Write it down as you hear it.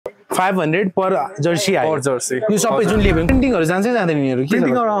500 पर Jersey आयो पर Jersey यो सबै जुन लेभल प्रिन्टिङहरु जान्छ जाँदैन यिनीहरु के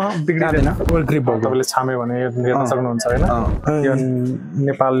प्रिन्टिङ बिग्रिदैन ओभर ग्रिप भएको तपाईले छामे भने हेर्न सक्नुहुन्छ हैन यो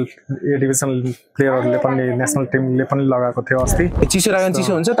नेपाल ए डिभिजन प्लेयरहरुले पनि नेशनल टिमले पनि लगाएको थियो अस्ति चिसो राख्यो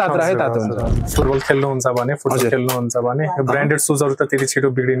चिसो हुन्छ तातो राख्यो तातो हुन्छ फुटबल खेल्नुहुन्छ भने फुटबल खेल्नुहुन्छ भने ब्रान्डेड सुजहरु त त्यति छिटो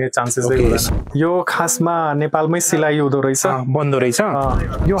बिग्रिने चान्सेस हुँदैन यो खासमा नेपालमै सिलाइ हुँदो रहेछ बन्दो रहेछ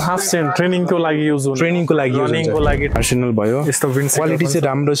यो हाफ चेन ट्रेनिङको लागि युज हुन्छ ट्रेनिङको लागि रनिङको लागि आर्सेनल भयो यस्तो विन्ड क्वालिटी चाहिँ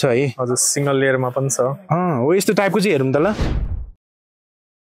राम्रो छ है हजुर सिंगल लेयरमा पनि छ हो यस्तो टाइपको चाहिँ हेरौँ त ल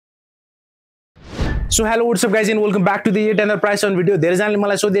So hello, what's up guys and welcome back to the yet another price on video. There is only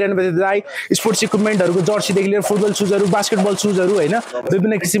मलाई सोधिरहनु भएको दाइ स्पोर्ट्स इक्विपमेन्टहरुको जर्सी देखि लिएर फुटबल सुजहरु बास्केटबल सुजहरु हैन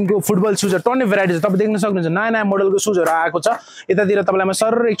विभिन्न किसिमको फुटबल सुजहरु टन्ने भेराइटी छ तपाई देख्न सक्नुहुन्छ नयाँ नयाँ मोडलको सुजहरु आएको छ यतातिर तपाईलाई म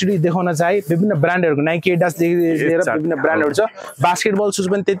सर एकचोटी देखाउन चाहे विभिन्न ब्रान्डहरुको नाइकी एडिडास देखि लिएर विभिन्न ब्रान्डहरु छ बास्केटबल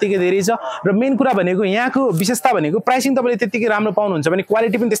सुज पनि त्यतिकै धेरै छ र मेन कुरा भनेको यहाँको विशेषता भनेको प्राइसिङ तपाईले त्यतिकै राम्रो पाउनुहुन्छ भने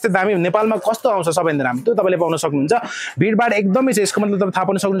क्वालिटी पनि त्यस्तै दामी नेपालमा कस्तो आउँछ सबैभन्दा राम्रो त्यो तपाईले पाउन सक्नुहुन्छ भिडभाड एकदमै छ यसको मतलब तपाईले थाहा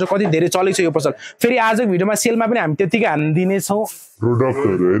पाउन सक्नुहुन्छ कति धेरै चलेको छ यो पसल फेरि आजको भिडियोमा सेलमा पनि हामी त्यतिकै हान्दिने छौं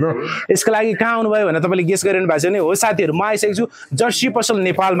प्रोडक्टहरु हैन यसको लागि कहाँ आउनु भयो भने तपाईले गेस गरिरहनु भएको छ नि हो साथीहरु म आइसकेको छु जर्सी पसल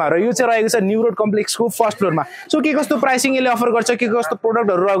नेपालमा र यो चाहिँ रहेको छ न्यूरोड कम्प्लेक्सको फर्स्ट फ्लोरमा सो के कस्तो प्राइसिङ यसले अफर गर्छ के कस्तो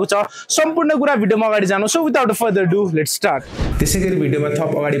प्रोडक्टहरु रहेको छ सम्पूर्ण कुरा भिडियोमा अगाडि जानु so without further do let's start त्यसैगरी भिडियोमा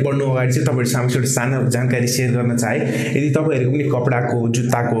थप अगाडि बढ्नु अगाडि चाहिँ तपाईहरु सामु एउटा सानो जानकारी शेयर गर्न चाहे यदि तपाईहरुको पनि कपडाको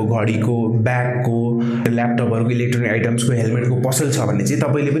जुत्ताको घडीको ब्यागको ल्यापटपहरुको इलेक्ट्रोनिक आइटम्सको हेलमेटको पसल छ भने चाहिँ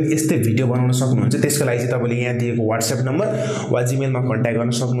तपाईले पनि यस्तै भिडियो बनाउन सक्नुहुन्छ त्यसको लागि चाहिँ तपाईले यहाँ दिएको WhatsApp नम्बर वा जीमेलमा कन्ट्याक्ट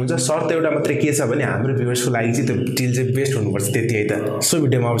गर्न सक्नुहुन्छ शर्त एउटा मात्रै के छ भने हाम्रो भ्युअर्सको लागि चाहिँ त्यो डिल चाहिँ बेस्ट हुनुपर्छ त्यति है त सो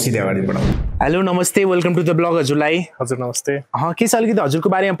भिडियोमा अब सिधै अगाडि बढाउँ हेलो नमस्ते वेलकम टु द ब्लग हजुरलाई हजुर नमस्ते के छ अलिकति हजुरको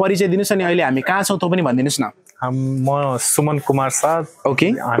बारेमा परिचय दिनुस् अनि अहिले हामी कहाँ छौं त पनि भनिदिनुस् न म सुमन कुमार शाह ओके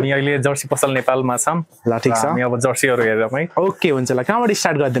हामी अहिले जर्सी पसल नेपालमा छौं ल ठीक छ हामी अब जर्सीहरु हेरौँ है ओके हुन्छ ल कहाँबाट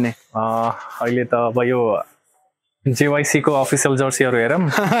स्टार्ट गर्दिने अहिले त अब यो जेवाईसी को अफिसियल जर्सीहरु हेरौँ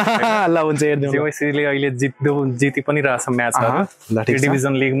ल हुन्छ हेर्दियौ जेवाईसी ले अहिले जिति पनि रहेछ म्याचहरु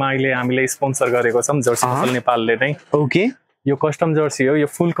डिभिजन लिगमा अहिले हामीले स्पोन्सर गरेको छौं जर्सी पसल नेपालले नै ओके यो कस्टम जर्सी हो यो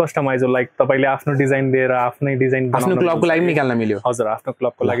फुल कस्टमाइज हो लाइक तपाईले आफ्नो डिजाइन दिएर आफ्नै डिजाइन आफ्नो क्लबको लागि निकाल्न मिल्यो हजुर आफ्नो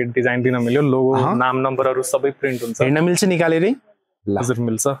क्लबको लागि डिजाइन दिन मिल्यो लोगो नाम नम्बरहरु सबै प्रिन्ट हुन्छ हेर्न मिल्छ निकालेरै हजुर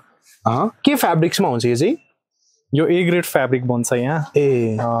मिल्छ के फ्याब्रिक्समा हुन्छ यो चाहिँ यो ए ग्रेड फ्याब्रिक बन्छ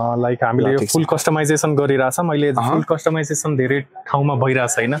यहाँ लाइक हामीले यो फुल कस्टमाइजेसन गरिराछौं अहिले फुल कस्टमाइजेसन धेरै ठाउँमा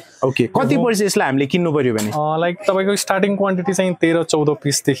भइराछ हैन ओके कति पर्छ यसलाई हामीले किन्नु पर्यो भने लाइक तपाईको स्टार्टिङ क्वान्टिटी चाहिँ 13-14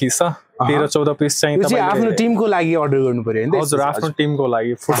 पिस देखि छ 13-14 पिस चाहिँ तपाईले आफ्नो टिमको लागि अर्डर गर्नु पर्यो हैन हजुर आफ्नो टिमको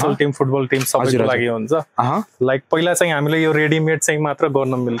लागि फुटबल टिम सबैको लागि हुन्छ लाइक पहिला चाहिँ हामीले यो रेडीमेड चाहिँ मात्र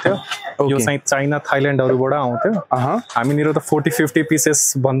गर्न मिल्थ्यो यो चाहिँ चाइना थाइल्यान्डहरुबाट आउँथ्यो हामीनिरो त 40-50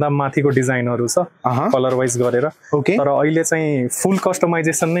 पिसेस भन्दा माथिको डिजाइनहरु छ कलर वाइज गरेर तर अहिले चाहिँ फुल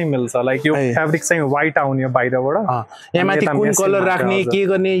कस्टमाइजेसन नै मिल्छ लाइक यो फ्याब्रिक चाहिँ व्हाइट आउने बाहिरबाट यहाँ माथि कुन कलर राख्ने के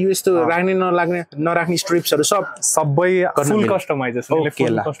गर्ने यो यस्तो राख्ने नराख्ने स्ट्रिप्सहरु सबै फुल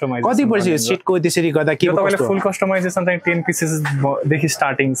कस्टमाइजेसन कति पर्छ यो सिटको त्यसरी गर्दा के तपाईले फुल कस्टमाइजेसन चाहिँ 10 पिसेस देखि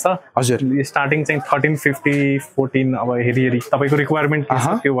स्टार्टिङ छ हजुर स्टार्टिङ चाहिँ 13-50-14 अब हेरी तपाईको रिक्वायरमेन्ट के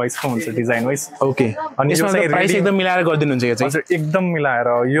छ त्यो वाइजको हुन्छ डिजाइन वाइज ओके अनि यसमा चाहिँ प्राइस एकदम मिलाएर गर्दिनु हुन्छ यो चाहिँ हजुर एकदम मिलाएर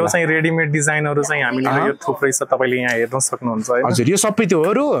यो चाहिँ रेडीमेड डिजाइनहरु चाहिँ हामीले यो थुप्रै छ तपाईले यहाँ हेर्न सक्नुहुन्छ है हजुर यो सबै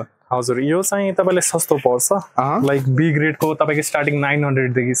त्योहरु हजुर यो चाहिँ तपाईले सस्तो पर्छ लाइक बी ग्रेड को तपाईको स्टार्टिङ 900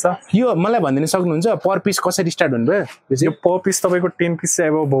 देखि छ यो मलाई भनिदिन सक्नुहुन्छ पर पिस कसरी स्टार्ट हुनु भयो यो पर पिस तपाईको 10 पिस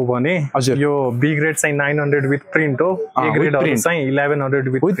चाहिँ अब भयो भने यो बी ग्रेड चाहिँ 900 विथ प्रिन्ट हो ए ग्रेड हरु चाहिँ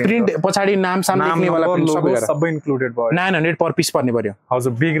 1100 विथ प्रिन्ट पछाडी नाम साम लेख्ने वाला प्रिन्ट सबै इन्क्लुडेड भयो 900 पर पिस पर्ने पर्यो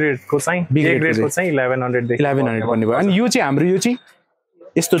हजुर बी ग्रेड को चाहिँ ए ग्रेड को चाहिँ 1100 देखि 1100 पर्ने भयो अनि यो चाहिँ हाम्रो यो चाहिँ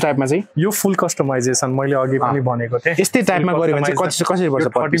यस्तो टाइपमा चाहिँ यो फुल कस्टमाइजेसन मैले अघि पनि भनेको थिए यस्तै टाइपमा गर्यो भने चाहिँ कसरी पर्छ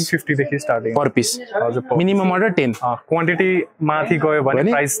 1350 देखि स्टार्टिङ पर पिस हजुर मिनिमम अर्डर 10 क्वान्टिटी माथि गयो भने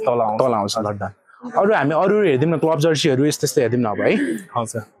प्राइस तल आउँछ अरु हामी अरु हेर्दिम न क्लब जर्सीहरु यस्तै हेर्दिम न अब है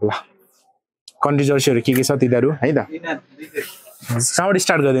हजुर ल कन्ट्री जर्सीहरु के छ तिनीहरु है त कहाँबाट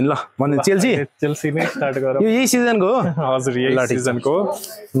स्टार्ट गर्दिन ल भन्नु चेल्सी नै स्टार्ट गरौँ यो यही सिजनको हो हजुर यही सिजनको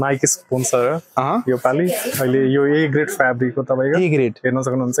नाइकी स्पोन्सर यो पाली अहिले यो ए ग्रेड फ्याब्रिक हो तपाईको ए ग्रेड हेर्न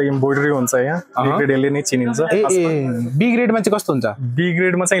सक्नुहुन्छ एम्ब्रोइडरी हुन्छ यहाँ बी ग्रेड यसले नै चिनिन्छ बी ग्रेडमा चाहिँ कस्तो हुन्छ बी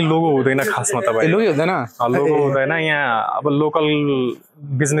ग्रेडमा चाहिँ लोगो हुँदैन खासमा तपाईले लोगो हुँदैन लोगो हुँदैन यहाँ अब लोकल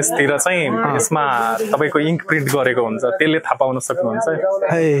बिजनेस तिर चाहिँ यसमा तपाईको इन्क प्रिन्ट गरेको हुन्छ त्यसले थाहा पाउन सक्नुहुन्छ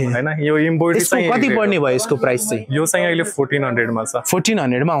हैन यो एम्ब्रोइडरी चाहिँ कति पर्ने भयो यसको प्राइस चाहिँ यो चाहिँ अहिले 1400 मा छ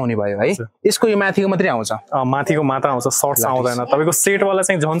 1400 मा आउने भयो है यसको यो माथिको मात्रै आउँछ माथिको मात्र आउँछ सर्ट्स आउँदैन तपाईको सेट वाला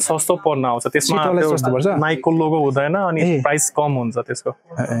चाहिँ झन् सस्तो पर्न आउँछ त्यसमा नाइकको लोगो हुँदैन अनि प्राइस कम हुन्छ त्यसको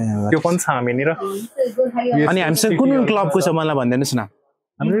त्यो पनि छ हामीनिर अनि हामीसँग कुन क्लबको छ मलाई भन्दिनुस् न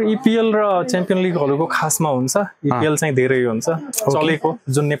हाम्रो EPL र च्याम्पियन लिगहरुको खासमा हुन्छ EPL चाहिँ धेरै हुन्छ चलेको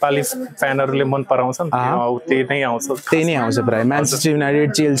जुन नेपाली फ्यानहरुले मन पराउँछन् त्यही नै आउँछ प्राय म्यानचेस्टर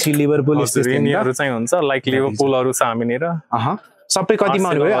युनाइटेड चेल्सी लिभरपुल यिनीहरु चाहिँ हुन्छ लाइक लिभरपुलहरु छ हामीनेर सबै कतिमा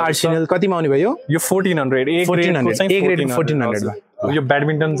आउने भयो आर्सेनल कतिमा आउने भयो यो 1400 ए ग्रेड 1400 यो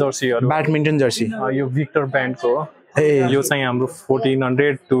ब्याडमिन्टन जर्सी यो विक्टर ब्रान्डको हो यो चाहिँ हाम्रो 1400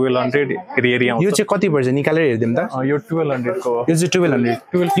 1200 हेरी आउँछ यो चाहिँ कति पर्छ निकालेर हेर्दिम त यो 1200 को यो चाहिँ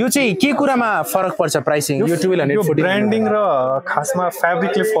 1200 यो चाहिँ के कुरामा फरक पर्छ प्राइसिङ यो 1200 यो ब्रान्डिङ र खासमा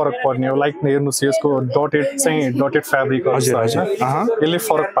फ्याब्रिकले फरक पर्ने हो लाइक हेर्नुस् यसको डटेड फ्याब्रिक हो यसले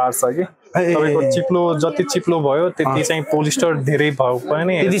फरक पार्छ कि तपाईको चिप्लो जति चिप्लो भयो त्यति चाहिँ पोलिस्टर धेरै भयो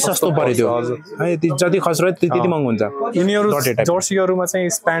पनि त्यति सस्तो पर्यो त्यो जति खस्रो त्यति महँगो हुन्छ यिनीहरु जर्सीहरुमा चाहिँ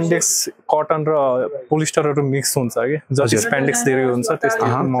स्प्यान्डेक्स कटन र पोलिस्टरहरु मिक्स हुन्छ के जति स्प्यान्डेक्स धेरै हुन्छ त्यस्तै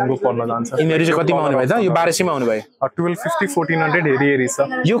महँगो पर्न जान्छ यिनीहरु चाहिँ कतिमा आउने भयो त यो 1200 मा आउने भयो 1250 1400 हेरी छ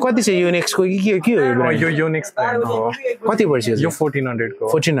यो कति छ योनेक्सको के हो यो योनेक्स ब्रान्ड हो कति पर्छ यो 1400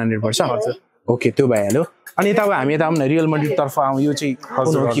 को 1400 पर्छ हजुर ओके त्यो भइहाल्यो अनि तब हामी त आउन रियल मैड्रिड तर्फ आउँ यो चाहिँ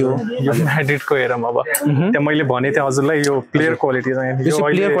के हो यो मैड्रिडको हेरौँ अब त्यहाँ मैले भने थिएँ हजुरलाई यो प्लेयर क्वालिटी यो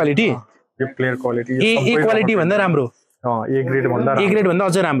प्लेयर क्वालिटी यो प्लेयर क्वालिटी ए क्वालिटी भन्दा राम्रो ए ग्रेड भन्दा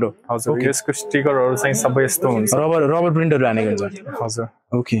अझ राम्रो हजुर यसको स्टिकरहरु चाहिँ सबै यस्तो हुन्छ रबर प्रिन्टहरु हानेको हुन्छ हजुर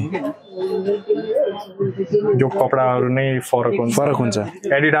ओके यो कपडाहरु नै फरक हुन्छ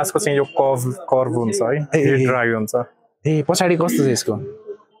एडिडासको चाहिँ यो कर्भ हुन्छ है यो ड्राई हुन्छ ए पछाडी कस्तो छ यसको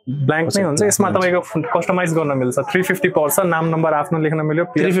ब्ल्याङ्क नै हुन्छ यसमा तपाईको कस्टमाइज गर्न मिल्छ 350 पर्छ नाम नम्बर आफ्नो लेख्न मिल्यो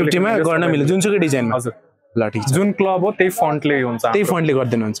 350 मा गर्न मिल्यो जुनसुकै डिजाइनमा हजुर ल ठीक छ जुन क्लब हो त्यही फन्टले हुन्छ त्यही फन्टले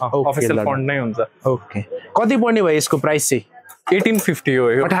गर्दिनु हुन्छ अफिसियल फन्ट नै हुन्छ ओके कति पर्ने भयो यसको प्राइस चाहिँ 1850 हो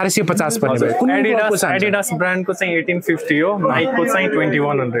यो 1850 पर्ने भयो कुन एडिडास ब्रान्डको चाहिँ 1850 हो नाइकको चाहिँ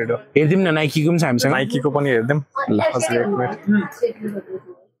 2100 हो हेर्दिम न नाइकीको पनि छ हामीसँग नाइकीको पनि हेर्दिम ल हजुर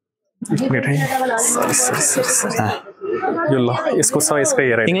एक मिनेट है सरी यो ल यसको छ यसकै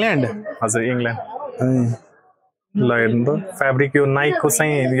हेर इंग्ल्यान्ड हजुर इंग्ल्यान्ड ल हेर्नु त फ्याब्रिक यो नाइकको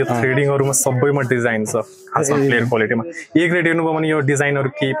चाहिँ यो थ्रेडिङहरुमा सबैमा डिजाइन छ खासमा प्लेयर क्वालिटीमा ए ग्रेड हेर्नुभयो भने यो डिजाइनहरु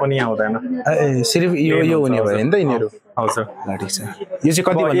केही पनि आउँदैन सिर्फ यो हुने भयो नि त यिनीहरु हजुर ल ठीक छ यो चाहिँ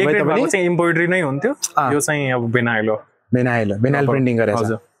कति भन्नु भयो तपाईले चाहिँ एम्ब्रोइडरी नै हुन्थ्यो यो चाहिँ अब बेनाइल प्रिन्टिङ गरेछ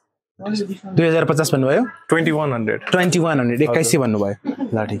हजुर 2050 भन्नुभयो 2100 2100 भन्नुभयो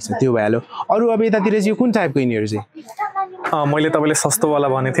ल ठीक छ त्यो भइहाल्यो अरु अब यतातिर चाहिँ कुन टाइपको यिनीहरु चाहिँ मैले तपाईले सस्तो वाला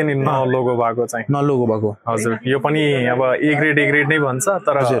भने थिए नि न लोगो भएको चाहिँ न लोगो भएको हजुर यो पनि अब ए ग्रेड नै भन्छ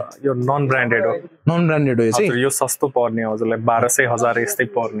तर यो नन ब्रान्डेड हो यो चाहिँ यो सस्तो पर्ने हो हजुरलाई 1200 1000 यस्तै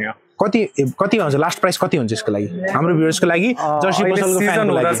पर्ने हो कति हुन्छ लास्ट प्राइस कति हुन्छ यसको लागि हाम्रो भ्युअर्सको लागि जर्सी पसलको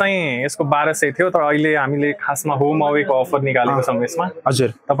फ्यानको लागि चाहिँ यसको 1200 थियो तर अहिले हामीले खासमा होम अवेको अफर निकालेको छौं यसमा हजुर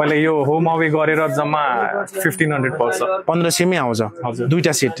तपाईले यो होम अवे गरेर जम्मा 1500 पर्छ 1500 मै आउँछ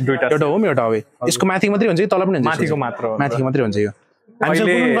दुईटा सेट एउटा होम एउटा अवे यसको माथि मात्रै हुन्छ कि तल पनि हुन्छ माथिको मात्रै हुन्छ यो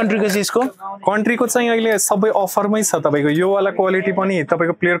हामीले कुन कन्ट्रीको चाहिँ यसको कन्ट्रीको चाहिँ अहिले सबै अफरमै छ तपाईको यो वाला क्वालिटी पनि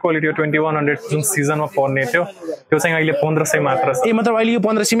तपाईको प्लेयर क्वालिटी हो 2100 जुन सिजनमा पर्ने थियो त्यो चाहिँ अहिले 1500 मात्र छ ए मतलब अहिले यो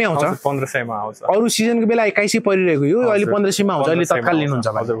 1500 मै आउँछ 1500 मा आउँछ अरु सिजनको बेला 2100 परिरहेको यो अहिले 1500 मा आउँछ अहिले तत्काल लिनुहुन्छ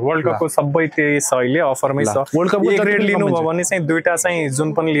हजुर वर्ल्ड कपको सबै त्यही छ अहिले अफरमै छ वर्ल्ड कपको ग्रेड लिनु भयो भने चाहिँ दुईटा चाहिँ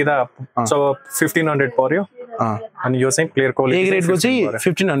जुन पनि लिदा 1500 पर्यो अनि यो चाहिँ प्लेयर क्वालिटी ए ग्रेडको चाहिँ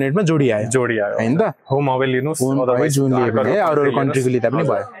 1500 मा जोडी आयो हैन त होम अवे लिनुस् अदरवाइज जुन लिएको अरु कन्ट्रीको लिदा पनि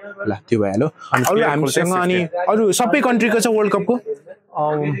भयो ल त्यो भइहाल्यो अरु हामीसँग अनि अरु सबै कन्ट्रीको छ वर्ल्ड कपको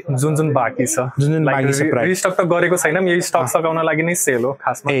जुन बाकी छ रिस्टक त गरेको छैनम यही स्टक सकाउन लागि नै सेल हो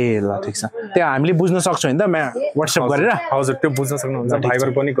खासमा ए ल ठीक छ त्यो हामीले बुझ्न सक्छौं हैन त व्हाट्सएप गरेर हजुर त्यो बुझ्न सक्नुहुन्छ भाइबर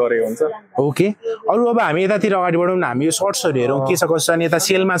पनि गरे हुन्छ ओके अरु अब हामी यतातिर अगाडि बढौँ न हामी यो शर्ट्सहरु हेरौँ के छ कसो छ अनि यता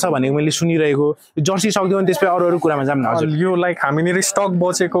सेलमा छ भनेको मैले सुनिरहेको जर्सी सक्दियो भने त्यसपछि अरु कुरामा जाम न हजुर यो लाइक हामीनेर स्टक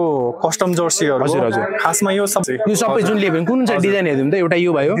बचेको कस्टम जर्सीहरु हजुर खासमा यो सबै जुन लियो भने कुन चाहिँ डिजाइन हेर्दिम त एउटा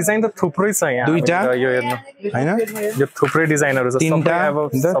यो भयो डिजाइन त थुप्रै छ यहाँ दुईटा यो हेर्नु हैन यो थुप्रै डिजाइनहरु छ तीनटा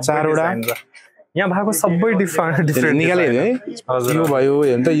चारवटा यहाँ भएको सबै डिफरेन्ट निकाले है यो भयो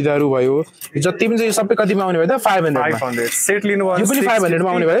हेर्नु त इदारु भयो जति पनि यो सबै कतिमा आउने भयो त 500 सेट लिनु भयो यो पनि 500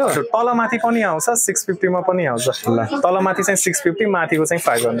 मा आउने भयो तल माथि पनि आउँछ 650 मा पनि आउँछ तल माथि चाहिँ 650 माथिको चाहिँ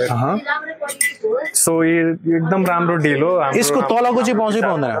 500 सो एकदम राम्रो डील हो यसको तलको चाहिँ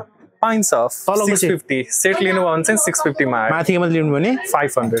पाउँदैन पाइन्छ तलको 650 सेट लिनु भयो भने चाहिँ 650 मा माथिको मात्र लिनु भने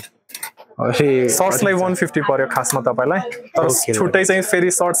 500 सर्ट्सलाई 150 पर्यो खासमा तपाईलाई तर छुट्टै चाहिँ फेरि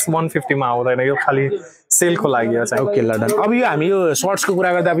सर्ट्स 150 मा आउँदैन यो खाली सेलको लागि हो चाहिँ ओके ल डन अब यो हामी यो सर्ट्सको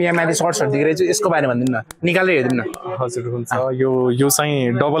कुरा गर्दा अब यहाँ माथि सर्ट्सहरु देखेर चाहिँ यसको बारेमा भन्दिनु न निकालेर हेर्दिनु न हजुर हुन्छ यो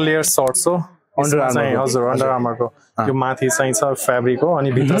चाहिँ डबल लेयर सर्ट्स हो हजुर अन्डर आर्मरको यो माथि चाहिँ छ फ्याब्रिक हो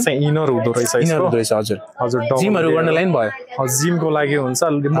अनि भित्र चाहिँ इनर हुँदो रहेछ हजुर हजुर जिमहरु गर्नलाई नि भयो जिमको लागि हुन्छ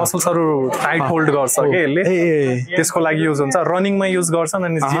मसल्सहरु टाइट होल्ड गर्छ के यसले त्यसको लागि युज हुन्छ रनिङमा युज गर्छन्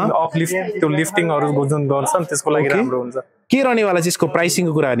अनि जिम अपलिफ्ट त्यो लिफ्टिङहरु जुन गर्छन् त्यसको लागि राम्रो हुन्छ के रहने वाला चाहिँ यसको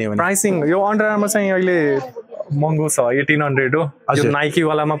प्राइसिङको कुरा गर्ने हो भने प्राइसिङ यो अन्डर आर्मर चाहिँ अहिले महँगो छ 1800 हो यो नाइकी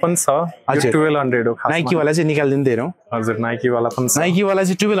वालामा पनि छ यो 1200 हो खासमा नाइकी वाला चाहिँ निकाल्दिनु दिएर हजुर नाइकी वाला पनि छ नाइकी वाला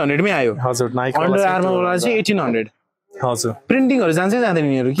चाहिँ 1200 मै आयो हजुर नाइकी अन्डर आर्मर वाला चाहिँ 1800 हजुर प्रिन्टिङहरु जान्छ जाँदैन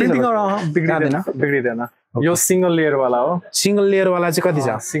यिनीहरु के बिग्रिदैन यो सिंगल लेयर वाला हो सिंगल लेयर वाला चाहिँ कति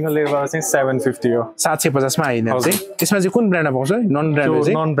छ सिंगल लेयर वाला चाहिँ 750 हो 750 मा आइन चाहिँ त्यसमा चाहिँ कुन ब्रान्डमा पाउँछ नन ब्रान्ड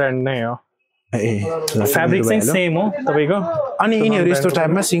चाहिँ नन ब्रान्ड नै हो फ्याब्रिक चाहिँ सेम हो तपाईको अनि यिनीहरु यस्तो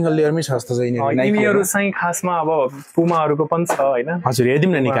टाइपमा सिंगल लेयरमै सस्तो छ यिनीहरु चाहिँ खासमा अब पुमाहरुको पनि छ हैन हजुर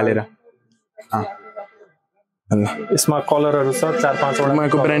हेर्दिम न निकालेर यसमा कलरहरु छ 4-5 वटा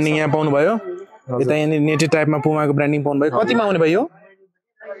पुमाको ब्रान्डिङ यहाँ पाउनु भयो यता यहाँ नेटेड टाइपमा पुमाको ब्रान्डिङ पाउनु भयो कतिमा आउने भयो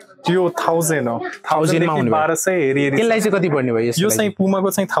यो 1000 हो 1000 मा आउने 1200 हेरी यसलाई चाहिँ कति पर्ने भयो यो चाहिँ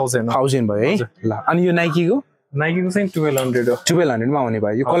पुमाको चाहिँ 1000 भयो है ल अनि यो नाइकीको चाहिँ 1200 हो 1200 मा आउने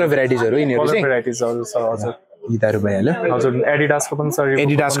भयो यो कलर भेराइटिजहरु यिनीहरु चाहिँ कलर भेराइटिजहरु छ हजुर यिनीहरु भइहाल्यो हजुर एडिडासको पनि छ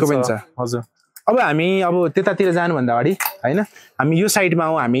एडिडासको पनि छ हजुर अब हामी अब त्यतातिर जानु भन्दा अगाडि हैन हामी यो साइडमा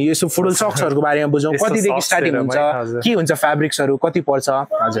हौ हामी यसो फुटबल सक्सहरुको बारेमा बुझौं कति देखि स्टार्टिङ हुन्छ के हुन्छ फ्याब्रिक्सहरु कति पर्छ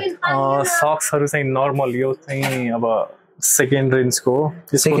हजुर सक्सहरु चाहिँ नर्मल यो चाहिँ अब सेकेन्ड रेन्जको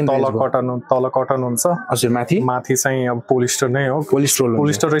यसको तल कटन हुन्छ हजुर माथि चाहिँ अब पोलिस्टर नै हो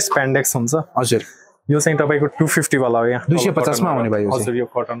पोलिस्टर र स्प्यान्डेक्स हुन्छ हजुर यो चाहिँ तपाईको 250 वाला हो यहाँ 250 मा आउने भयो हजुर यो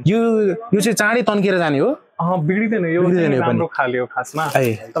कटन यो चाहिँ चाँडै तन्केर जाने हो बिग्रिदैन यो राम्रो खाले हो खासमा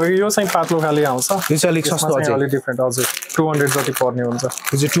तपाईको यो चाहिँ पातलो खाले आउँछ यो चाहिँ अलिक सस्तो अझै अलि डिफरेन्ट हजुर 200 जति पर्ने हुन्छ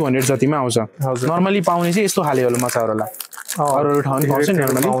यो चाहिँ 200 जतिमा आउँछ नर्मली पाउने चाहिँ यस्तो खाले होला मचाहरुला अरु ठाउँ पाउँछ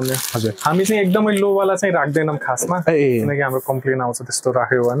नर्मली हजुर हामी चाहिँ एकदमै लो वाला चाहिँ राख्दैनौं खासमा किनकि हाम्रो कम्प्लेन आउँछ त्यस्तो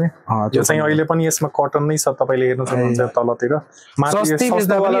राख्यो भने यो चाहिँ अहिले पनि यसमा कटन नै छ तपाईले हेर्नु सक्नुहुन्छ तलतिर माथि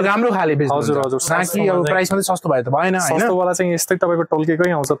सस्तो वाला राम्रो खाले बेच्नु हजुर हजुर साकी अब प्राइस पनि सस्तो भयो त भएन हैन सस्तो वाला चाहिँ यस्तै तपाईको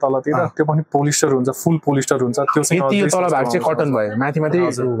टल्केकै आउँछ तलतिर त्यो पनि पोलिस्टर हुन्छ फुल पोलिस्टर हुन्छ त्यो चाहिँ यो तल भाग चाहिँ कटन भयो माथि माथि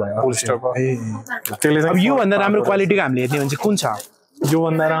भयो पोलिस्टरको त्यसले चाहिँ अब यो भन्दा राम्रो क्वालिटीको हामीले हेर्ने भने चाहिँ कुन छ यो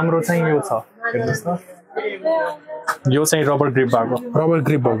भन्दा राम्रो चाहिँ यो छ हेर्नुस् त यो चाहिँ रबर ग्रिप भएको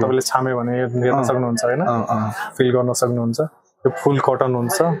तपाईले छाम्यो भने हेर्न सक्नुहुन्छ हैन फिल गर्न सक्नुहुन्छ यो फुल कटन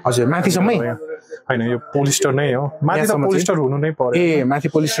हुन्छ हजुर माथिसम्मै हैन यो पोलिस्टर नै हो माथि त पोलिस्टर हुनु नै पर्यो माथि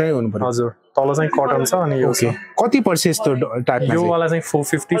पोलिस्टर नै हुनु पर्यो हजुर तल चाहिँ कटन छ अनि यो कति पर्छ यस्तो टाइपमा यो वाला चाहिँ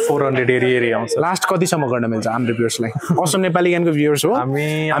 450 400 एरी आउँछ लास्ट कतिसम्म गर्न मिल्छ हाम्रो भ्युअर्सलाई असम नेपाली ज्ञानको भ्युअर्स हो हामी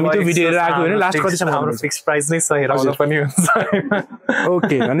त्यो भिडियो हेरेर आएको हैन लास्ट कतिसम्म हाम्रो फिक्स प्राइस नै छ हेराउन पनि हुन्छ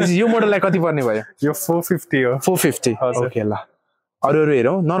ओके अनि यो मोडललाई कति पर्ने भयो यो 450 हो 450 ओके ल अरु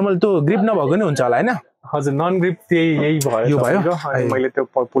हेरौँ नर्मल त्यो ग्रिप नभएको नि हुन्छ होला हैन हजुर नन ग्रिप यही भयो अनि मैले त्यो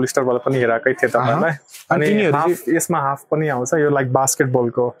पोलिस्टर वाला पनि हेराकै थिए तपाईलाई अनि यसमा हाफ पनि आउँछ यो लाइक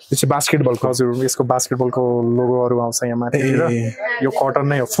बास्केटबलको यो चाहिँ बास्केटबलको हजुर यसको बास्केटबलको लोगोहरु आउँछ यहाँ माथि यो कटन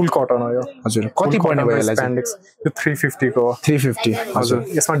नै हो फुल कटन हो यो हजुर कति पर्ने भयो यसलाई स्प्यान्डेक्स यो 350 को 350 हजुर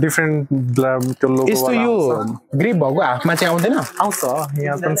यसमा डिफरेन्ट त्यो लोगो यस्तो यो ग्रिप भएको हाफमा चाहिँ आउँदैन आउँछ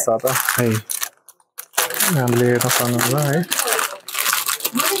यहाँ पनि छ त हामीले हेर्न सक्नुहुन्छ है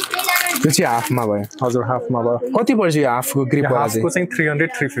यो चाहिँ हाफमा भयो हजुर हाफमा भयो कति पर्छ यो हाफको ग्रिप वाला हाफको चाहिँ 300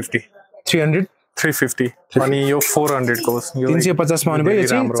 350 350 अनि यो 400 को यो 350 मा आउने भयो यो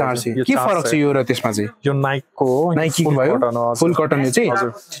चाहिँ 400 के फरक छ यो र त्यसमा चाहिँ यो नाइकको नाइकी भयो फुल कटन यो चाहिँ हजुर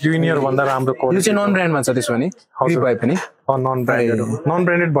युनियर भन्दा राम्रो क्वालिटी यो चाहिँ नन ब्रान्डमा छ त्यसो भने ग्रिप भए पनि नन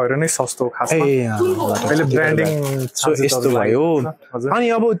ब्रान्डेड भएर नै सस्तो खासमा अहिले ब्रान्डिङ यस्तो भयो अनि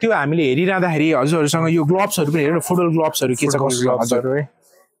अब त्यो हामीले हेरिरादाखेरि हजुरहरुसँग यो ग्लोभ्सहरु पनि हेर्नु फुटबल ग्लोभ्सहरु के छ कसो हजुर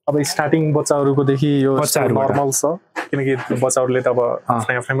अब स्टार्टिङ बच्चाहरुको देखि यो नर्मल छ किनकि बच्चाहरुले त अब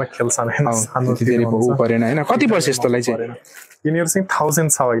आफ्नैमा खेल्छन् हैन धेरै बहु परेन हैन कति पर्छ यस्तोलाई चाहिँ यिनीहरु चाहिँ 1000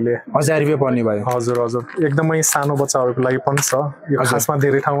 छ अहिले 1000 रुपैयाँ पर्ने भयो हजुर एकदमै सानो बच्चाहरुको लागि पनि छ यो खासमा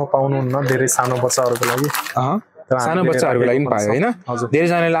धेरै ठाउँमा पाउनुहुन्न धेरै सानो बच्चाहरुको लागि सानो बच्चाहरुको लागि पनि पायो हैन धेरै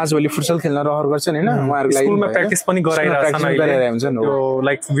जनाले आजभोलि फुटबल खेल्न रहर गर्छन् हैन उहाँहरुको लागि स्कुलमा प्र्याक्टिस पनि गराइराछन् अहिले हुन्छन् यो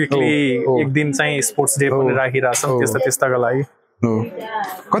लाइक वीकली एक दिन चाहिँ स्पोर्ट्स डे पनि राखिराछन् त्यस्ताको लागि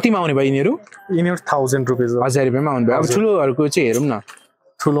कतिमा आउने भयो यिनीहरु 1000 रुपैयाँ 1000 रुपैयाँमा आउने भयो अब ठुलोहरुको चाहिँ हेरौँ न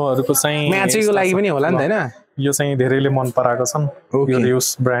ठुलोहरुको चाहिँ म्याचको लागि पनि होला नि त हैन यो चाहिँ धेरैले मन पराएको छन् यो रियुस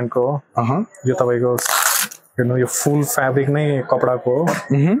ब्रान्डको हो यो तपाईको हेर्नु यो फुल फ्याब्रिक नै कपडाको हो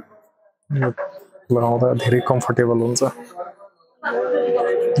लगाउँदा धेरै कम्फर्टेबल हुन्छ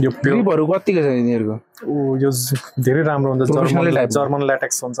यो ग्रिपहरु कतिको छ यिनीहरुको यो धेरै राम्रो हुन्छ जर्मन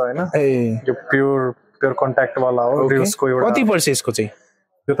ल्याटेक्स हुन्छ हैन यो प्योर कन्ट्याक्ट वाला हो रियुसको एउटा कति पर्छ यसको चाहिँ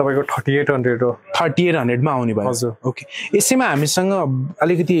यो तपाईको 3800 हो 3800 मा आउने भयो हजुर ओके यसैमा हामीसँग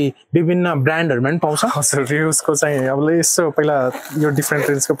अलिकति विभिन्न ब्रान्डहरुमा पनि पाउँछ हजुर रियुजको चाहिँ अब यसो पहिला यो डिफरेन्ट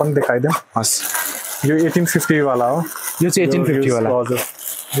रेन्जको पनि देखाइदिउँ हस् यो 1850 वाला हो यो चाहिँ 1850 वाला हजुर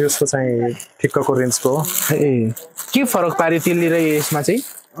यसको चाहिँ ठिक्कको रेन्जको हो ए के फरक पार्यो त्यसले र यसमा चाहिँ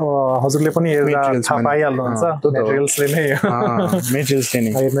हजुरले पनि हेर्दा थाहा पाइहाल्नुहुन्छ मेटेरियल्सले नै मेटेरियल्सले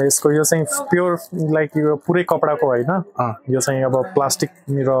नै हैन यसको यो चाहिँ प्योर लाइक यो पुरै कपडाको हैन यो चाहिँ अब प्लास्टिक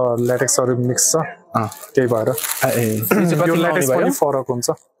र ल्याटेक्सहरु मिक्स छ त्यही भएर यो ल्याटेक्स पनि फरक हुन्छ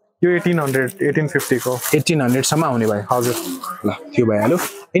यो 1850 को 1800 सम्म आउने भयो हजुर ल त्यो भइहाल्यो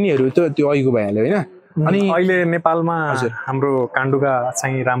यिनीहरु त त्यो अहिलेको भइहाल्यो हैन अनि अहिले नेपालमा हाम्रो काण्डुगा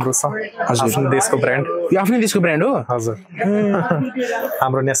चाहिँ राम्रो छ आफ्नो देशको ब्रान्ड यो आफ्नो देशको ब्रान्ड हो हजुर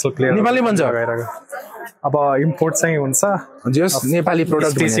हाम्रो नेशनल प्लेयर नेपाली भन्छ अब इम्पोर्ट चाहिँ हुन्छ जस नेपाली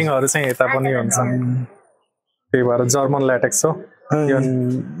प्रोडक्ट स्टिचिङहरु चाहिँ यता पनि हुन्छ त्यही भएर जर्मन ल्याटेक्स हो यो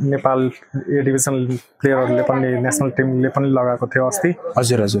नेपाल ए डिभिजन प्लेयरहरुले पनि नेशनल टिमले पनि लगाएको थियो अस्ति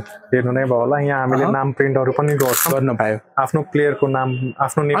हजुर हजुर हेर्नु नै भयो होला यहाँ हामीले नाम प्रिन्टहरु पनि गर्न पायो आफ्नो प्लेयरको नाम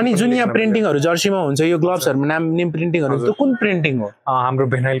आफ्नो नेम अनि जुन यहाँ प्रिन्टिङहरु जर्सीमा हुन्छ यो ग्लोभ्सहरुमा नाम नेम प्रिन्टिङहरु त्यो कुन प्रिन्टिङ हो हाम्रो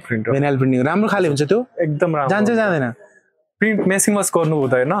भेनाइल प्रिन्ट हो भेनाइल प्रिन्टिङ राम्रो खाले हुन्छ त्यो एकदम राम्रो जान्छ जाँदैन प्रिन्ट मेसिङ वास गर्नु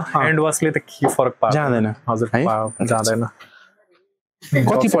हुँदैन ह्यान्ड वासले त के फरक पार्छ जाँदैन हजुर जाँदैन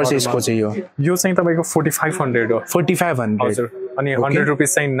कति पर्छ यसको चाहिँ यो चाहिँ तपाईको 4500 हो 4500 हजुर अनि 100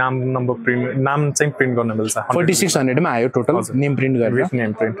 रुपैयाँ चाहिँ नाम नम्बर प्रिन्ट नाम चाहिँ प्रिन्ट गर्न मिल्छ 4600 मा आयो टोटल नेम प्रिन्ट गरेर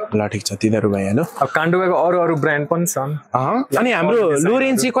नेम प्रिन्ट ल ठीक छ तिनीहरु भइहाल्यो अब काण्डुगाको अरु ब्रान्ड पनि छन् अनि हाम्रो लो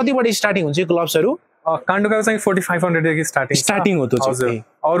रेन्ज चाहिँ कतिबाट स्टार्टिङ हुन्छ ग्लोभ्सहरु काण्डुगाको चाहिँ 4500 देखि स्टार्टिङ हो त्यो चाहिँ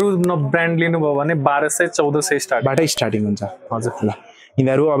अरु ब्रान्ड लिनुभयो भने 1200 1400 स्टार्ट स्टार्टिङ हुन्छ हजुर ल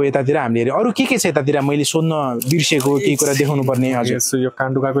यिनीहरु अब यतातिर हामीले अरु के छ यतातिर मैले सोध्न बिर्सेको केही कुरा देखाउनु पर्ने हजुर यो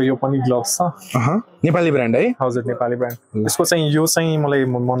काण्डुगाको यो पनि ग्लोभ्स छ नेपाली ब्रान्ड है हजुर नेपाली ब्रान्ड यसको चाहिँ यो चाहिँ मलाई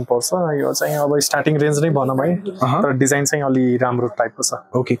मन पर्छ यो चाहिँ अब स्टार्टिङ रेन्ज नै भनौं है तर डिजाइन चाहिँ अलि राम्रो टाइपको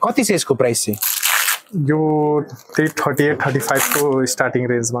छ ओके कति छ यसको प्राइस चाहिँ यो 38 35 को स्टार्टिङ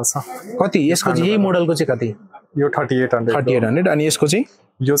रेन्जमा छ कति यसको चाहिँ यही मोडलको चाहिँ कति यो 3800 अनि यसको चाहिँ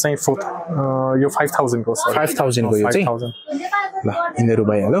यो चाहिँ यो 5000 को छ 5000 को यो चाहिँ ल यिनीहरु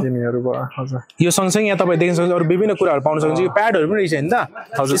भइहाल्यो हजुर यो सँगसँगै यहाँ तपाईं देख्न सक्नुहुन्छ अरु विभिन्न कुराहरु पाउन सक्नुहुन्छ यो प्याडहरु पनि रहेछ हैन त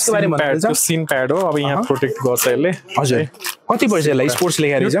हजुर यसको बारेमा भन्नुहुन्छ त्यो सिन प्याड हो अब यहाँ प्रोटेक्ट गर्छ यसले हजुर कति पर्छ यसलाई स्पोर्ट्स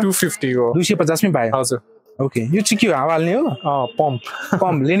लेखेर रहेछ 250 हो 250 मै पायो हजुर ओके यो चाहिँ के हावा हाल्ने हो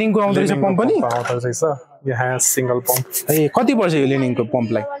पम्प लेनिङको आउँदै रहेछ पम्प पनि आउँदै रहेछ यहाँ सिंगल पम्प ए कति पर्छ यो लेनिङको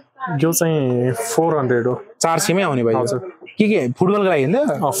पम्पलाई यो चाहिँ 400 हो 400 मै आउने भयो हजुर के फुटबलको लागि हैन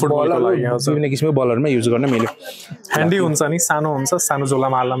फुटबलको लागि विभिन्न किसिमको बलहरुमा युज गर्न मिल्यो ह्यान्डी हुन्छ नि सानो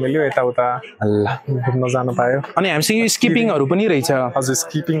झोलामा हाल्न मिल्यो यता उता अल्ला घुम्न जान पायो अनि हामीसँग यो स्किपिङहरु पनि रहेछ हजुर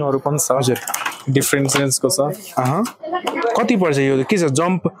स्किपिङहरु पनि छ हजुर डिफरेन्ट रेन्जको छ कति पर्छ यो के छ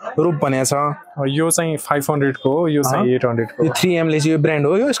जम्प रोप भनेको छ यो चाहिँ 500 को हो यो चाहिँ 800 को यो 3M ले चाहिँ यो ब्रान्ड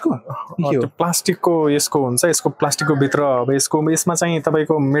हो यो यसको के हो प्लास्टिकको यसको हुन्छ यसको प्लास्टिकको भित्र अब यसमा चाहिँ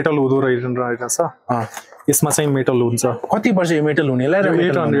तपाईको मेटल हुँदो रहेछ यसमा चाहिँ मेटल हुन्छ कति पर्छ यो मेटल हुनेलाई र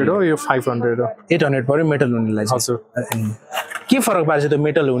 800 हो यो 500 हो 800 पर्यो मेटल हुनेलाई हजुर के फरक पार्छ त्यो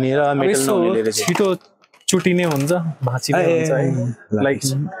मेटल हुने र मेटल नहुनेले चाहिँ छिटो चुटिने हुन्छ भाँचिने हुन्छ है लाइक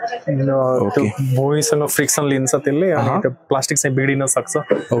त्यो भुइँसँग फ्रिक्सन लिन्छ त्यसले अनि त्यो प्लास्टिक चाहिँ बिग्रिन सक्छ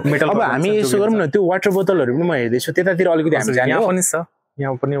मेटल अब हामी यसो गरौँ न त्यो वाटर बोतलहरु पनि म हेर्दैछु त्यतातिर अलिकति हामी जाने यहाँ पनि छ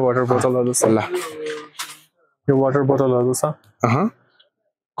यहाँ पनि वाटर बोतलहरु छ ल यो वाटर बोतलहरु छ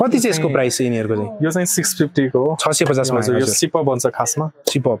कति चाहिँ यसको प्राइस चाहिँ यिनीहरुको चाहिँ यो चाहिँ 650 को हो 650 मा यो सिपर भन्छ खासमा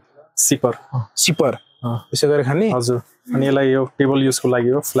सिपर यसो गरे खाने हजुर अनि यसलाई यो टेबल युजको लागि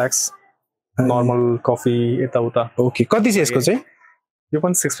हो फ्ल्याक्स नर्मल कफी यता उता ओके कति चाहिँ यसको चाहिँ यो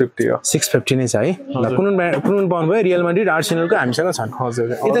पनि 650 हो 650 नै छ है ल कुन पाउनु भयो रियल मैड्रिड आर्सेनलको हामीसँग छन्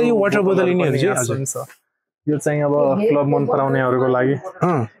हजुर यता यो वाटर बोतल यिनीहरु चाहिँ हजुर यो चाहिँ अब क्लब मन पराउनेहरुको लागि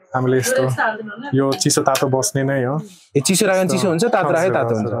हामीले यस्तो यो चिसो तातो बस्ने नै हो ए चिसो राख्न चिसो हुन्छ तातो राखे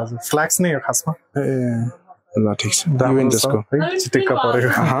तातो हुन्छ फ्ल्याक्स नै हो खासमा ल ठीक छ युभेन्टसको चिटिक्क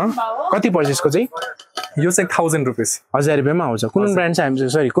परेको कति पर्छ यसको चाहिँ यो चाहिँ 1000 रुपैयाँ 1000 रुपैयाँमा आउँछ कुन ब्रान्ड छ हामी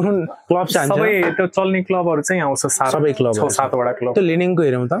सरी कुन क्लब छ हामी सबै त्यो चल्ने क्लबहरु चाहिँ आउँछ सबै क्लब 6-7 वटा क्लब त्यो लिनिङको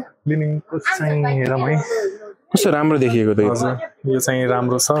हेरौँ त लिनिङको चाहिँ हेरौँ है कस्तो राम्रो देखिएको त यो चाहिँ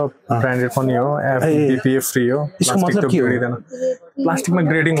राम्रो छ ब्रान्डेड पनि हो एफबीपीएफ फ्री हो यसको मतलब के हो प्लास्टिकमा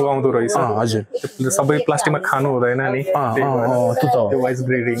ग्रेडिङ आउँदो रहेछ हजुर सबै प्लास्टिकमा खानु हुँदैन नि त्यो वाइज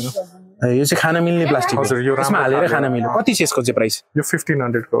ग्रेडिङ यो चाहिँ खान मिल्ने प्लास्टिक हजुर यो यसमा हालेर खान मिल्ने कति छ यसको चाहिँ प्राइस यो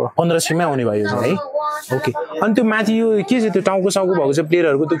 1500 को 1500 मै आउने भयो है ओके अनि त्यो माथि यो के छ त्यो टाउको साउको भएको छ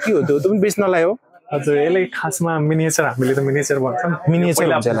प्लेयरहरुको त्यो के हो त्यो पनि बेच्नलाई हो हजुर यसले खासमा मिनिएचर हामीले त मिनिएचर भन्छौँ मिनिएचर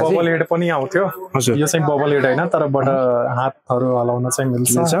हुन्छ यसलाई बबल हेड पनि आउँथ्यो हजुर यो चाहिँ बबल हेड हैन तर बाट हातहरु हलाउन चाहिँ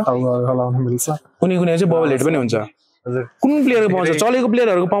मिल्छ टाउहरू हलाउन मिल्छ कुनै कुनै चाहिँ बबल हेड पनि हुन्छ हजुर कुन प्लेयरको पाउँछ चलेको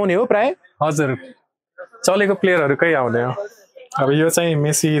प्लेयरहरुको पाउने हो प्राय हजुर चलेको प्लेयरहरुकै आउने हो अब यो चाहिँ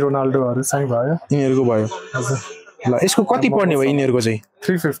मेसी रोनाल्डोहरु चाहिँ भयो यिनीहरुको भयो हजुर ल यसको कति पर्ने भयो यिनीहरुको चाहिँ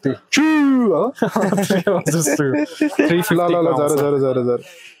 350 हो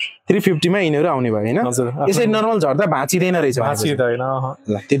 350 मा यिनीहरु आउने भयो हैन यसै नर्मल झर्दा भाँचिदैन रहेछ भाँचिदैन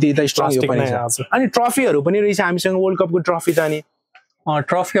ल त्यति त स्ट्रङ यो पनि छ अनि ट्रफीहरु पनि रहेछ हामीसँग वर्ल्ड कपको ट्रफी त अनि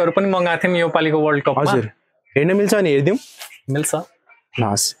ट्रफीहरु पनि मंगाएको थियौ यो पालिको वर्ल्ड कपमा हजुर हेर्न मिल्छ अनि हेर्दियौ मिल्छ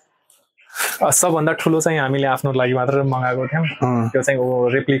लस सबभन्दा ठुलो चाहिँ हामीले आफ्नो लागि मात्र मंगाएको थियौ त्यो चाहिँ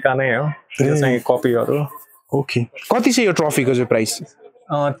रेप्लिका नै हो त्यो चाहिँ कपीहरु ओके कति छ यो ट्रफीको चाहिँ प्राइस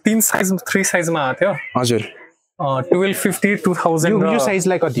 3 साइजमा आथ्यो हजुर 1250 2000 यो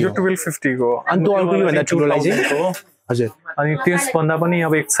साइजलाई कति यो 1250 को अनि त्यो अर्को यो भन्दा ठुलोलाई चाहिँ हजुर अनि त्यस भन्दा पनि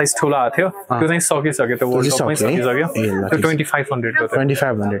अब एक साइज ठुलो आथ्यो त्यो चाहिँ सकिसक्यो त्यो वर्ल्ड कपमै सकिसक्यो त्यो 2500 को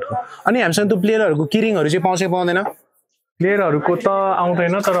 2500 को अनि हामीसँग त्यो प्लेयरहरुको किरिङहरु चाहिँ पाउँछ पाउँदैन प्लेयरहरुको त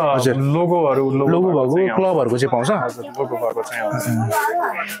आउँदैन तर लोगोहरु लोगो भएको क्लबहरुको चाहिँ पाउँछ हजुर लोगो भएको चाहिँ आउँछ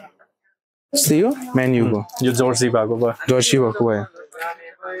यो मेन्युको यो जर्सी भएको भयो जर्सी भएको भयो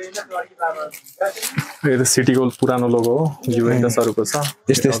यो त सिटी गोल्ड पुरानो लोगो हो युभेन्टसहरुको छ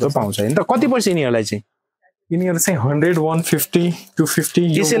त्यस्तो त्यस्तो पाउँछ हैन त कति पर्छ यिनीहरुलाई चाहिँ यिनीहरु चाहिँ 100 150 250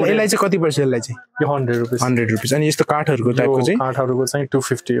 यसलाई चाहिँ कति पर्छ यसलाई चाहिँ यो 100 रुपैयाँ 100 रुपैयाँ अनि यस्तो काठहरुको टाइपको चाहिँ काठहरुको चाहिँ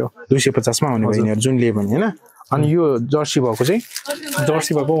 250 हो 250 मा आउने भयो यिनीहरु जुन लिए भने हैन अनि यो जर्सी भएको चाहिँ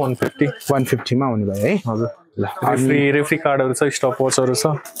 150 मा आउने भयो है हजुर ल रेफ्री कार्डहरु छ स्टप वचहरु छ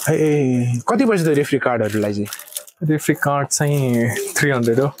ए कति पर्छ त्यो रेफ्री कार्डहरुलाई चाहिँ रेफ्री कार्ड चाहिँ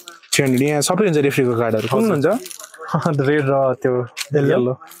 300 हो 300 यहाँ सबै हुन्छ रेफ्रीको कार्डहरु कुन हुन्छ रेड र त्यो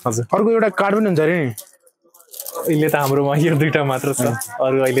येलो हजुर अर्को एउटा कार्ड पनि हुन्छ रे नि अहिले त हाम्रोमा यो दुईटा मात्र छ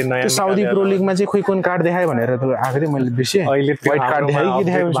अरु अहिले नयाँ साउदी प्रो लीगमा चाहिँ खोइ कुन कार्ड देखायो भनेर त आएको थिए मैले बिर्से अहिले व्हाइट कार्ड देखायो कि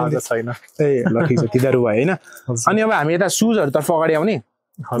देखायो छैन ए ल ठिक छ तिनीहरु भयो हैन अनि अब हामी यता सुजहरु तर्फ अगाडि आउने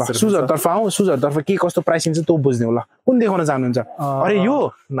सुजहरु तर्फ आऊ सुजहरु तर्फ के कस्तो प्राइसिङ छ त्यो बुझ्ने होला कुन देखाउन चाहनुहुन्छ अरे यो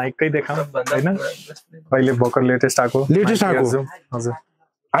नाइककै देखाउँ हैन अहिले भर्खर लेटेस्ट आको हजुर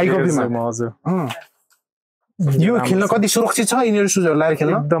आई कपीमा हजुर यो खेल्न कति सुरक्षित छ यिनीहरु सुजहरु लाएर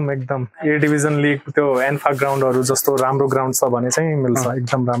खेल्न एकदम ए डिभिजन लीग त्यो एन्फा ग्राउन्डहरु जस्तो राम्रो ग्राउन्ड छ भने चाहिँ मिल्छ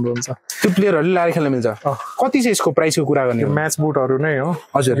एकदम राम्रो हुन्छ त्यो प्लेयरहरुले लाएर खेल्न मिल्छ कति छ यसको प्राइसको कुरा गर्ने म्याच बुटहरु नै हो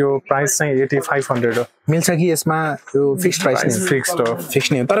हजुर यो प्राइस चाहिँ 8500 हो मिल्छ कि यसमा यो फिक्स्ड प्राइस नै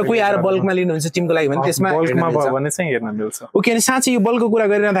फिक्स्ड नै तर कोही आएर बल्कमा लिनुहुन्छ टिमको लागि भने त्यसमा बल्कमा भयो भने चाहिँ हेर्न मिल्छ ओके अनि साच्चै यो बल्कको कुरा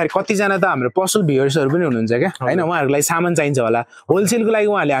गरिरहँदाखेरि कति जना त हाम्रो पसल भ्युअर्सहरु पनि हुनुहुन्छ के हैन उहाँहरुलाई सामान चाहिन्छ होला होलसेलको लागि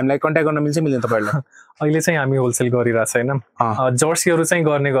उहाँहरुले हामीलाई कन्ट्याक्ट गर्न मिल्छ मिल्दैन तपाईहरुलाई अहिले चाहिँ हामी होलसेल गरिरा छैनौं जर्सीहरु चाहिँ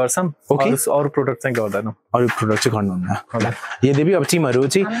गर्ने गर्छौं अरु प्रोडक्ट चाहिँ गर्दैनौं अरु प्रोडक्ट चाहिँ गर्नुहुन्न यद्यपि अब टिमहरु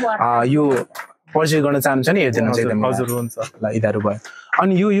चाहिँ यो पर्चेज गर्न चाहनुहुन्छ नि हेर्दिनुहुन्छ एकदम हजुर हुन्छ ल इदारु भयो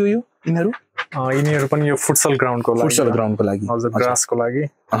अनि यो यिनीहरु पनि यो फुटसल ग्राउन्डको लागि हजुर ग्रासको लागि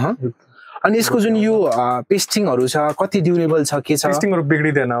अनि यसको जुन यो पेस्टिङहरु छ कति ड्युरेबल छ के छ पेस्टिङहरु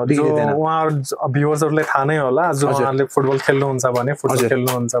बिग्रिदैन उहाँहरु भ्युअर्सहरुले थाहा नै होला जो उहाँहरुले फुटबल खेल्नुहुन्छ भने फुटबल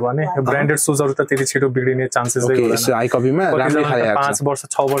खेल्नुहुन्छ भने यो ब्रान्डेड सुजहरु त त्यति छिटो बिग्रिने चान्सेस नै हुँदैन हाई कपीमा राम्रै खाले 5 वर्ष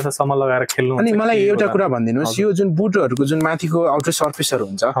 6 वर्षसम्म लगाएर खेल्नु अनि मलाई एउटा कुरा भनिदिनुस् यो जुन बुटहरुको जुन माथिको आउटर सर्फेसहरु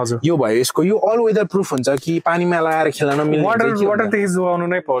हुन्छ यो भयो यसको यो अल वेदर प्रुफ हुन्छ कि पानीमा लगाएर खेल्न नमिल्ने वाटर देखि जोगाउनु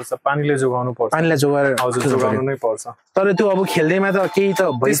नै पर्छ पानीले जोगाउनु पर्छ पानीले जोगाएर हजुर जोगाउनु नै पर्छ तर त्यो अब खेल्दैमा त केही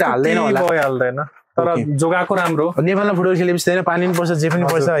त भइ त हाल्दैन होला हाल्दैन तर जोगाको राम्रो नेपालमा फुटबल खेलेपछि हैन पानी पनि पर्छ जे पनि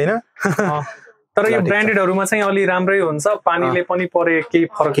पर्छ हैन तर यो ब्रान्डेडहरुमा चाहिँ अलि राम्रै हुन्छ पानीले पनि परे केही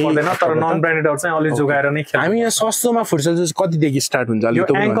फरक पर्दैन तर नन ब्रान्डेडहरु चाहिँ अलि जोगाएर नै खेल्छ हामी यहाँ सस्तोमा फुटबल जुस कति देखि स्टार्ट हुन्छ यो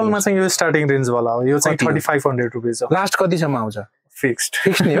एंकलमा चाहिँ यो स्टार्टिङ रेन्ज वाला हो यो चाहिँ 3500 रुपैयाँ छ लास्ट कति सम्म आउँछ फिक्स्ड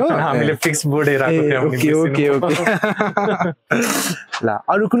नै हो हामीले फिक्स बोर्डे राखेको थियौ ओके ल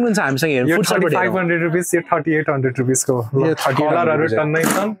अरु कुन छ हामीसँग हेर्नु फुटबल 500 रुपैयाँ यो 3800 रुपैयाँ को यो 30 कलरहरु टन्नै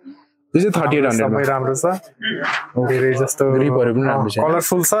छन् यो चाहिँ 3800 सबै राम्रो छ धेरै जस्तो ग्रिपहरु पनि राम्रो छ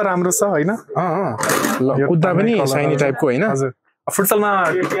कलरफुल छ राम्रो छ हैन ल कुद्दा पनि साइनी टाइपको हैन हजुर फुटसलमा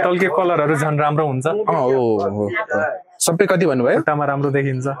टल्के कलरहरु झन् राम्रो हुन्छ हो सबै कति भन्नुभयो खुट्टामा राम्रो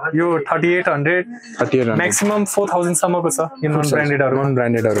देखिन्छ यो 3800 म्याक्सिमम 4000 सम्मको छ यो नन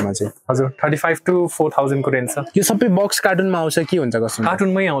ब्रान्डेडहरुमा चाहिँ हजुर 35 to 4000 को रेन्ज छ यो सबै बक्स कार्टुनमा आउँछ के हुन्छ कसम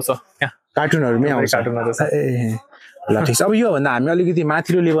कार्टुनमै आउँछ यहाँ कार्टुनहरुमै आउँछ कार्टुनहरु छ ल ठीक छ अब यो भन्दा हामी अलिकति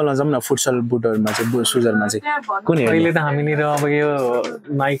माथिल्लो लेभलमा जाउँ न फुटसल बुटहरुमा चाहिँ सुजरमा चाहिँ कुन हेर्ने अहिले त हामीनिर अब यो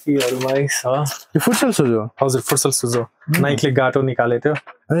नाइकीहरुमै छ यो फुटसल सुज हो हजुर फुटसल सुज हो नाइकले गाटो निकाले थियो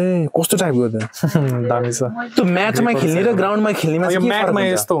ए कस्तो टाइपको त दामी छ त्यो म्याचमा खेल्ने र ग्राउन्डमा खेल्नेमा यो चाहिँ के म्याटमा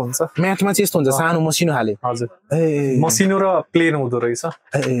फरक यस्तो हुन्छ म्याचमा चाहिँ यस्तो हुन्छ सानो मसिनो खाले हजुर ए मसिनो र प्लेन हुँदो रहेछ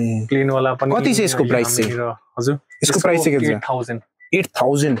ए प्लेन वाला पनि कति छ यसको प्राइस चाहिँ हजुर यसको प्राइस चाहिँ के छ 8000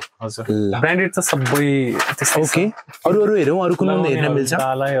 8000 हजुर ब्रान्डेड त सबै त्यस्तै ओके अरु हेरौँ अरु कुन कुन हेर्न मिल्छ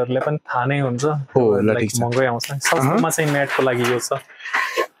दालाइहरुले पनि थाहा नै हुन्छ हो ल ठीक छ महँगै आउँछ सस्तोमा चाहिँ म्याटको लागि यो छ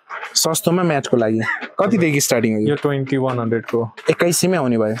सस्तोमा म्याचको लागि कति देखि स्टार्टिङ हो यो 2100 को 2100 मै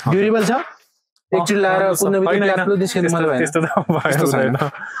आउने भयो ड्युरेबल छ एकचोटी लाएर कुद्न बित्तिकै ल्याप्लो देखेर मलाई भएन त्यस्तो त भएन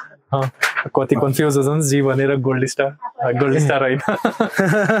कति कन्फ्युज हुन्छ जी भनेर गोल्ड स्टार हैन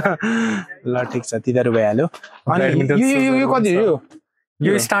ल ठीक छ तिनीहरु भइहाल्यो अनि यो कति हो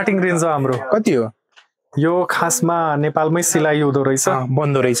यो स्टार्टिङ रेन्ज हो हाम्रो कति हो यो खासमा नेपालमै सिलाइ हुँदो रहेछ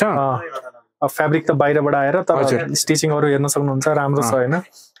बन्दो रहेछ फ्याब्रिक त बाहिरबाट आएर तर स्टिचिङहरु हेर्न सक्नुहुन्छ राम्रो छ हैन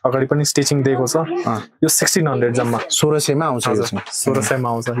अगाडि पनि स्टिचिङ दिएको छ यो 1600 जम्मा 1600 मा आउँछ 1600 मा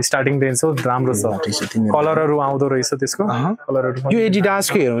आउँछ स्टार्टिङ रेन्ज हो राम्रो छ कलरहरु आउँदो रहेछ त्यसको कलरहरु यो एडिडास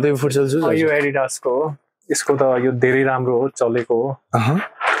को हेरौँ त फुटसल सुज यो एडिडास को हो यसको त यो धेरै राम्रो हो चलेको हो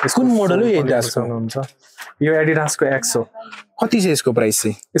कुन मोडल हो एडिडास को हुन्छ यो एडिडास को एक्स हो कति छ यसको प्राइस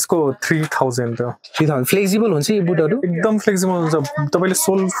चाहिँ यसको 3000 हो 3000 फ्लेक्सिबल हुन्छ यो बुटहरु एकदम फ्लेक्सिबल हुन्छ तपाईले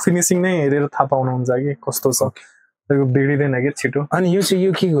सोल फिनिशिङ नै हेरेर थाहा पाउनुहुन्छ कि कस्तो छ यो बिग्रिदैन के छिटो अनि यो चाहिँ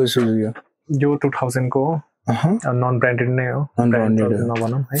यो के हो सुज यो 2000 को हो नन ब्रान्डेड नै हो नन ब्रान्डेड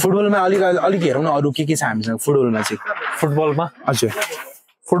नभनौं फुटबलमा अलि हेरौँ न अरु के छ हामीसँग फुटबलमा चाहिँ फुटबलमा हजुर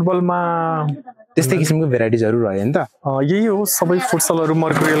फुटबलमा त्यस्तै किसिमको भेराइटिजहरु रह्यो नि त यही हो सबै फुटसलहरु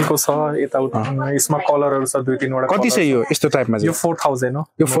मर्कुरियलको छ यता यसमा कलरहरु छ दुई तीन वटा कति छ यो यस्तो टाइपमा चाहिँ यो 4000 हो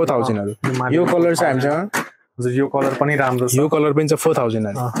यो 4000 हरु यो कलर छ हामीसँग हजुर यो कलर पनि राम्रो छ यो कलर पनि छ 4000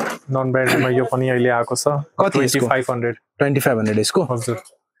 हरु नन ब्रान्डेडमा यो पनि अहिले आएको छ कति 2500 यसको हजुर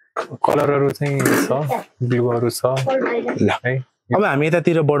कलरहरु चाहिँ छ ब्लूहरु छ ल अब हामी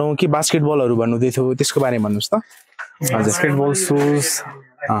यतातिर बढौं कि बास्केटबलहरु भन्नुदै थियो त्यसको बारेमा भन्नुस् त बास्केटबल सुज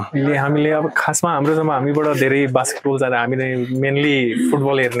हामीले अब खासमा हाम्रो जम्मा हामीबाट धेरै बास्केटबल जाँदा हामीले मेनली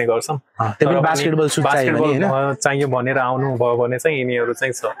फुटबल हेर्ने गर्छौं त्यही बास्केटबल सुज चाहियो भनेर आउनु भयो भने चाहिँ यिनीहरु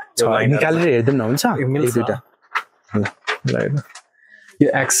चाहिँ छ यो निकालेर हेर्दिम न हुन्छ एक दुईटा ल यो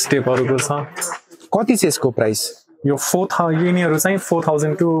एक्स स्टेपहरुको छ कति छ यसको प्राइस यो 4000 यिनीहरु चाहिँ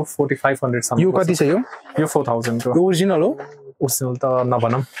 4000 टु 4500 सम्म यो कति छ यो 4000 को ओरिजिनल हो ओरिजिनल त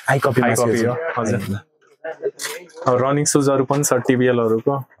नभनम हाई कपी हो हजुर रनिङ सुजहरु पनि छ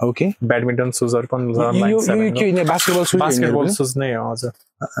टिबिएलहरुको ओके ब्याडमिन्टन सुजहरु पनि छ यो बास्केटबल सुज नै हो हजुर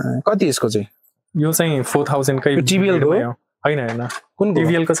कति यसको चाहिँ यो चाहिँ 4000 कै टिबिएल को हैन कुन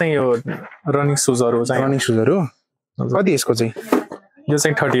टिबिएल को चाहिँ यो रनिङ सुजहरु चाहिँ रनिङ सुजहरु कति यसको चाहिँ यो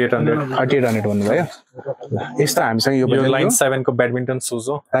चाहिँ 3800 भन्नु भयो ल यस्तो हामीसँग यो लाइन 7 को ब्याडमिन्टन सुज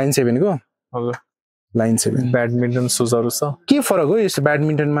हो लाइन 7 को हजुर लाइन 7 ब्याडमिन्टन सुजहरु छ के फरक हो यस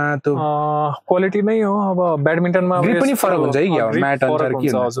ब्याडमिन्टनमा त क्वालिटी नै हो अब ब्याडमिन्टनमा पनि फरक हुन्छ है के म्याट अनुसार के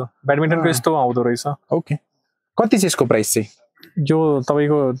हुन्छ हजुर ब्याडमिन्टनको यस्तो आउँदो रहेछ ओके कति छ यसको प्राइस चाहिँ यो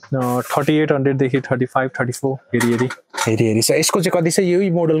तपाईको 3800 देखि 35 34 हेरी छ यसको चाहिँ कति छ यही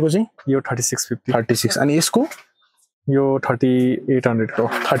मोडलको चाहिँ यो 3650 अनि यसको यो 3800 को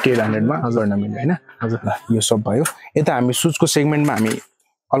 3800 मा गर्न मिल्यो हैन हजुर यो सब भयो यता हामी सुजको सेगमेन्टमा हामी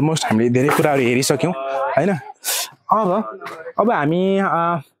अलमोस्ट हामीले धेरै कुराहरु हेरिसक्यौं हैन अब हामी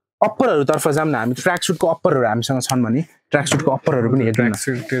अप्परहरु तर्फ जाम न हामी ट्र्याक सुटको अप्परहरु हामीसँग छन् भने ट्र्याक सुटको अप्परहरु पनि हेर्दियौ न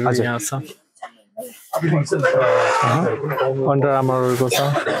हजुर यहाँ छ अन्डर आर्मरको छ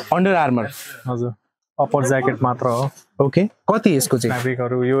अन्डर आर्मर हजुर अप्पर ज्याकेट मात्र हो ओके कति यसको चाहिँ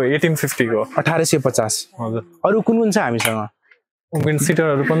फ्याब्रिकहरु यो 1850 को 1850 हजुर अरु कुन छ हामीसँग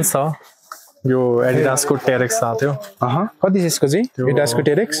विन्डसिटरहरु पनि छ यो एडिडास को टेरेक्स आथ्यो कति छ यसको चाहिँ एडिडास को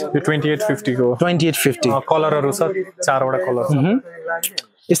टेरेक्स यो 2850 को 2850 कलरहरु छ चारवटा कलर छ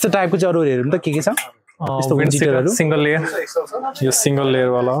यस्तो टाइपको चाहिँ अरु हेरौँ त के छ यस्तो विन्डसिटरहरु सिंगल लेयर यो सिंगल लेयर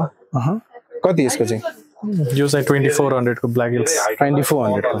वाला हो कति यसको चाहिँ यो चाहिँ 2400 को ब्ल्याक हिल्स 2400 को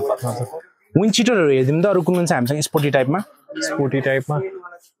हजुर विन्डसिटरहरु हेर्दिम त अरु कुन छ हामीसँग स्पोर्टी टाइपमा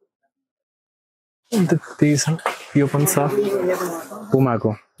त्यही छ यो पनि छ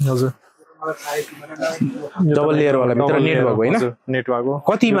पुमाको हजुर डबल लेयर वाला भित्र नेट भएको हैन नेट भएको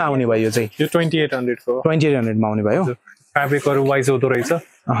कतिमा आउने भयो यो चाहिँ यो 2800 को 2800 मा आउने भयो फ्याब्रिकहरु वाइज हुँदो रहेछ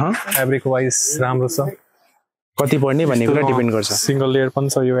फ्याब्रिक वाइज राम्रो छ कति पर्ने भन्ने कुरा डिपेन्ड गर्छ सिंगल लेयर पनि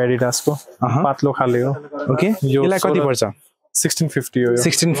छ यो एडिडास को पातलो खाले हो ओके यसलाई कति पर्छ 1650 हो यो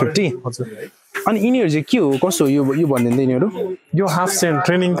 1650 हजुर अनि यिनीहरु चाहिँ के हो कसो यो भन्दिनु यिनीहरु यो हाफ चेन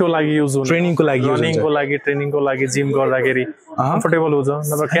ट्रेनिङको लागि युज हुन्छ ट्रेनिङको लागि रनिङको लागि ट्रेनिङको लागि जिम गर्दाखेरि कम्फर्टेबल हुन्छ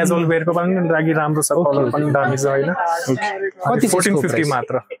नभए क्याजुअल वेयरको पनि लागि राम्रो छ कलर पनि दामी छ हैन कति 1450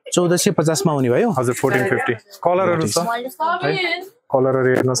 मात्र 1450 मा आउने भयो हजुर 1450 कलरहरु छ है कलरहरु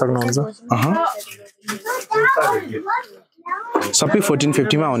हेर्न सक्नुहुन्छ सबै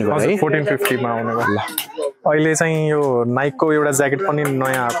 1450 मा आउने भयो है 1450 मा आउने भयो ल अहिले चाहिँ यो नाइकको एउटा ज्याकेट पनि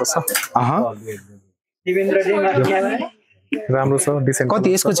नयाँ आएको छ राम्रो छ डिसेन्ट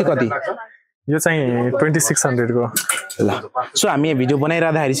कति यसको चाहिँ कति यो चाहिँ 2600 को ल सो हामी यहाँ भिडियो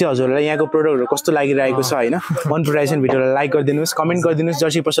बनाइरादाखेरि चाहिँ हजुरहरुलाई यहाँको प्रोडक्टहरु कस्तो लागिरहेको छ हैन मन पराइसन भिडियोलाई लाइक गरिदिनुस् कमेन्ट गरिदिनुस्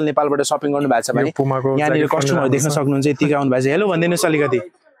जर्सी पसल नेपालबाट शपिङ गर्नु भएको छ भने यहाँनिर कस्टमरहरु देख्न सक्नुहुन्छ यतिकै आउनु भएको छ हेलो भनिदिनुस् अलिकति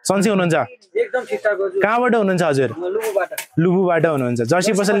सन्चै हुनुहुन्छ एकदम ठिकठाक गर्छु कहाँबाट हुनुहुन्छ हजुर लुबुबाट हुनुहुन्छ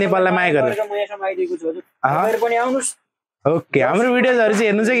जर्सी पसल नेपाललाई माया गरेर ओके हाम्रो भिडियोजहरु चाहिँ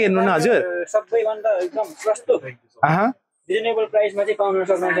हेर्नु चाहिँ हेर्नु न हजुर सबैभन्दा एकदम सस्तो रिजनेबल प्राइसमा चाहिँ पाउन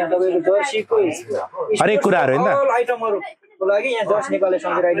सक्नुहुन्छ तपाईको जर्सीको हरेक कुराहरु हैन त आइटमहरुको लागि यहाँ जर्सी नेपालले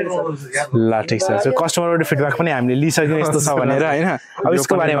सँगै राखिदिन्छ ल ठीक छ सो कस्टमरबाट फिडब्याक पनि हामीले लिइसक्यौं यस्तो छ भनेर हैन अब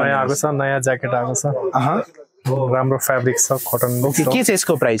यसको बारेमा आएको छ नयाँ ज्याकेट आएको छ राम्रो फ्याब्रिक छ कटन के छ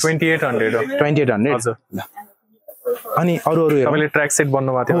यसको प्राइस 2800 हजुर अनि अरु तपाईले ट्र्याक सेट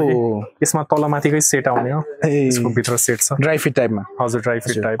बन्नु भएको थियो यसमा तल माथिकै सेट आउने हो यसको भित्र सेट छ ड्राई फिट टाइपमा हजुर ड्राई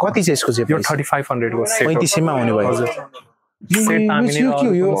फिट टाइप कति छ यसको चाहिँ यो 3500 को सेट 3500 मा आउने भयो हजुर सेट हामीले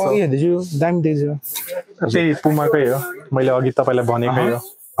यो हेर्दै दामी देख्छु त्यही पुमाकै हो मैले अघि तपाईलाई भनेकै हो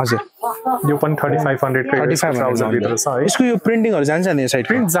हजुर यो पनि 3500 कै 3500 भित्र छ है यसको यो प्रिन्टिङहरु जान्छ नि यो साइड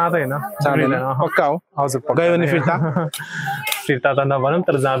प्रिन्ट जादैन पक्का हो हजुर गयो भने फिर्ता फिर्ता त नभनौं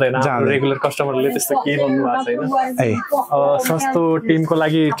तर जादैन रेगुलर कस्टमरले त्यस्तो के भन्नु भएको छैन सस्तो टिमको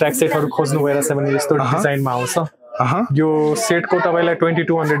लागि ट्र्याक सेटहरु खोज्नु भइरहेछ भने यस्तो डिजाइनमा आउँछ यो सेटको तपाईलाई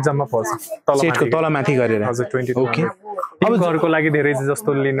 2200 जम्मा पर्छ सेटको तल माथि गरेर हजुर 22 ओके अब घरको लागि धेरै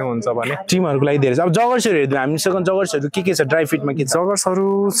जस्तो लिनुहुन्छ भने टिमहरुको लागि धेरै छ अब जगर्सहरु हेर्दै हामीसँग जगर्सहरु के छ ड्राई फिटमा के छ जगर्सहरु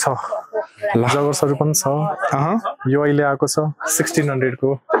छ जगर्सहरु पनि छ यो अहिले आएको छ 1600 को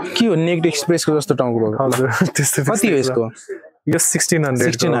के हो नेक्ड एक्सप्रेसको जस्तो टाउको भएको हजुर त्यस्तै कति हो यसको यो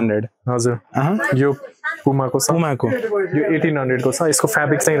 1600 हजुर यो पुमाको छ यो 1800 को छ यसको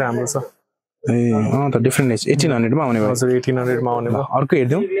फ्याब्रिक चाहिँ राम्रो छ ए त डिफरेन्ट छ 1800 मा आउने भयो हजुर 1800 मा आउने भयो अर्को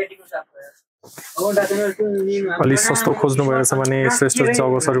हेर्दियौ अलि सस्तो खोज्नु भएछ भने श्रेष्ठ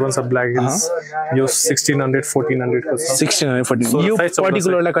जगर्सहरु पनि छ ब्ल्याक हिल्स यो 1600 1400 को छ 1600 14 यो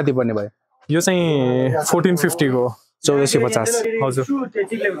पर्टिकुलरलाई कति पर्ने भयो यो चाहिँ 1450 को 1450 हजुर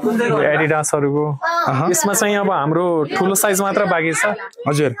एडिडासहरुको यसमा चाहिँ अब हाम्रो ठुलो साइज मात्र बाँकी छ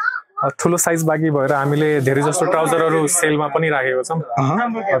हजुर ठुलो साइज बाँकी भएर हामीले धेरै जस्तो ट्राउजरहरु सेलमा पनि राखेको छौं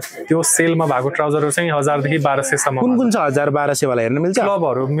त्यो सेलमा भएको ट्राउजरहरु चाहिँ 1000 देखि 1200 सम्म कुन छ 1000 1200 वाला हेर्न मिल्छ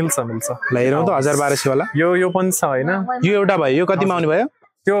क्लबहरु मिल्छ ल हेरौं त 1000 1200 वाला यो पनि छ हैन यो एउटा भयो यो कतिमा आउने भयो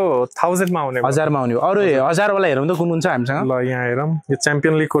त्यो 1000 मा आउने 1000 मा आउने अरु 1000 वाला हेरौं त कुन छ हामीसँग ल यहाँ हेरौं यो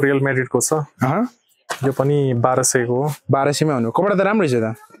च्याम्पियन लीगको रियल मेरिटको छ यो पनि 1200 को 1200 मा आउने कपडा त राम्रो छ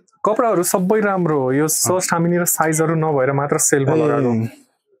त कपडाहरु सबै राम्रो हो यो फर्स्ट हामीनिर साइजहरु नभएर मात्र सेलमा लगाएको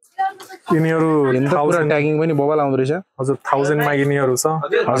यिनीहरु 1000 ट्यागिङ पनि बबल आउँदै रहेछ हजुर 1000 मा यिनीहरु छ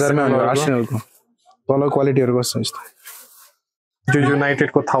 1000 मा आर्सेनलको कलर क्वालिटीहरु कस्तो छ यो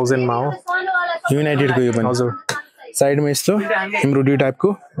युनाइटेडको 1000 मा हो युनाइटेडको यो पनि हजुर साइडमा यस्तो एम्ब्रोइडरी टाइपको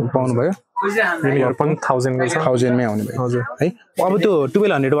पाउनु भयो यिनीहरु पनि 1000 को छ 1000 मै आउने भयो हजुर है अब त्यो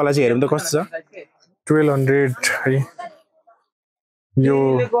 1200 वाला चाहिँ हेरौँ त कस्तो छ 1200 है यो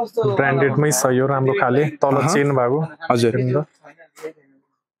ब्रान्डेडमै छ यो राम्रो खाले तल चेन भएको हजुर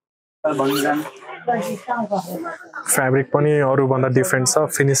फ्याब्रिक पनि अरु भन्दा डिफरेन्ट छ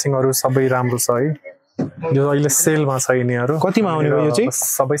फिनिशिङहरु सबै राम्रो छ है यो अहिले सेलमा छ यिनीहरु कतिमा आउने हो यो चाहिँ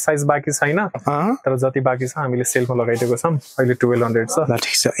सबै साइज बाँकी छैन तर जति बाँकी छ हामीले सेलमा लगाइदिएको छौं अहिले 1200 छ ल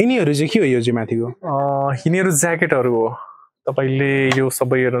ठीक छ यिनीहरु चाहिँ के हो यो चाहिँ माथिको यिनीहरु ज्याकेटहरु हो तपाईले यो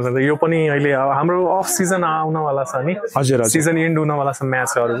सबै हेर्नुहुन्छ यो पनि अहिले हाम्रो अफ सिजन आउन वाला छ नि हजुर सिजन एन्ड हुन वाला छ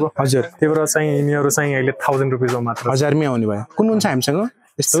म्याचहरुको हजुर त्यही भएर चाहिँ यिनीहरु चाहिँ अहिले 1000 रुपैयाँ मा मात्र 1000 मै आउने भयो कुन छ हामीसँग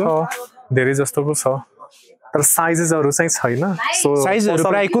यस्तो धेरै जस्तोको छ तर साइजेसहरु चाहिँ छैन सो साइजहरु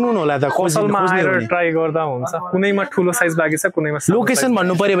प्राय कुन होला त पसलमा आएर ट्राई गर्दा हुन्छ कुनैमा ठुलो साइज बाकी छ कुनैमा लोकेसन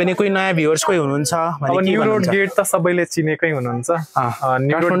भन्नु पर्यो भने कोही नयाँ भ्युअर्स कोही हुनुहुन्छ भने न्यूरोड गेट त सबैले चिनेकै हुनुहुन्छ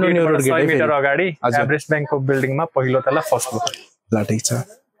न्यूरोड गेट 100 मिटर अगाडि एभरेस्ट बैंकको बिल्डिङमा पहिलो तला फर्स्ट फ्लोर ल ठीक छ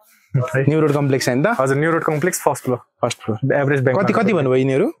न्यूरोड कम्प्लेक्स हैन त हजुर New Road complex first floor Everest bank कति भन्नु भयो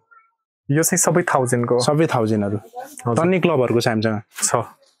यिनीहरु यो चाहिँ सबै 1000 को सबै 1000 हरु टन्नी क्लबहरुको छ हामीसँग छ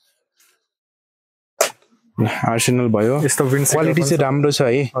आर्सेनल भयो यस्तो विन्ड क्वालिटी चाहिँ राम्रो छ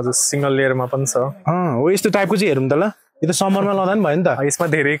है हजुर सिंगल लेयरमा पनि छ हो यस्तो टाइपको चाहिँ हेरौँ त ल यो त समरमा लाउँदा नि भयो नि त यसमा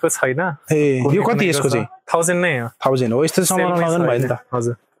धेरैको छैन ए यो कति यसको चाहिँ 1000 नै हो 1000 हो यस्तो समरमा लाउँदा नि भयो नि त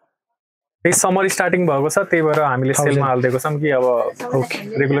हजुर यही समर स्टार्टिङ भएको छ त्यही भएर हामीले सेलमा हाल्दिएको छौं कि अब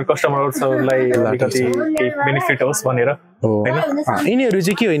रेगुलर कस्टमरहरुलाई अलिकति बेनिफिट होस् भनेर हैन यिनीहरु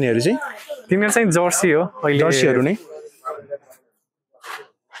चाहिँ के हो यिनीहरु चाहिँ तिनीहरु चाहिँ जर्सी हो अहिले जर्सीहरु नै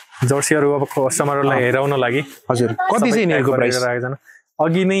जर्सीहरु अब कस्टमरहरुलाई हेराउन लागि हजुर कति चाहिँ यिनीहरुको प्राइस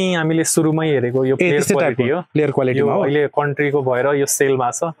अघि नै हामीले सुरुमै हेरेको यो प्लेयर क्वालिटी हो प्लेयर क्वालिटी हो अहिले कन्ट्रीको भएर यो सेलमा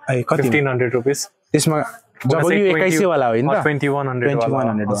छ 1500 रुपैयाँ त्यसमा जब यो 2100 वाला हो नि त 2100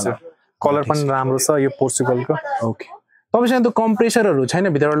 वाला कलर पनि राम्रो छ यो पोर्चुगलको ओके तपाईसँग त कम्प्रेसरहरु छैन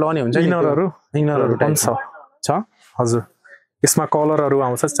भित्रबाट लगाउने हुन्छ इनरहरु पनि छ हजुर यसमा कलरहरु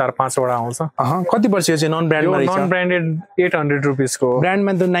आउँछ 4-5 वटा आउँछ कति पर्छ यो चाहिँ नन ब्रान्डमा रहेछ नन ब्रान्डेड 800 रुपैयाँ को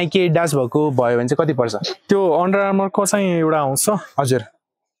ब्रान्डमा त नाइकी एडिडास भएको भयो भने चाहिँ कति पर्छ त्यो अन्डर आर्मर को चाहिँ एउटा आउँछ हजुर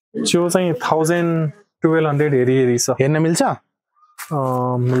त्यो चाहिँ 1000-1200 हेरी छ हेर्न मिल्छ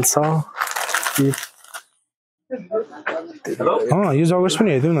मिल्छ यो जगर्स पनि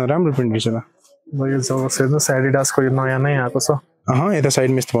हेर्दिउ न राम्रो प्रिन्ट रहेछ त यो जगर्स हेर्नु एडिडास को यो नयाँ नै आएको छ यता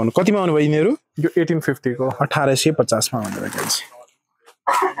साइडमा यस्तो भन्नु कतिमा आउनु भयो यिनीहरु यो 1850 को 1850 मा आउनु भयो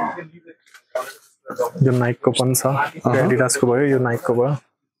यो नाइक को पनि छ एडिडास को भयो यो नाइक को भयो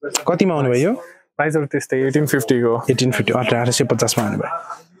कतिमा आउनु भयो यो प्राइसहरु त्यस्तै 1850 को 1850 1850 मा आउनु भयो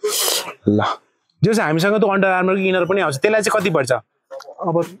ल जो चाहिँ हामीसँग त अन्डर आर्मर को इनर पनि आउँछ त्यसलाई चाहिँ कति पर्छ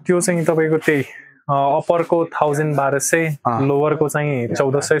अब त्यो चाहिँ तपाईको त्यही अपर को 1200 लोवर को चाहिँ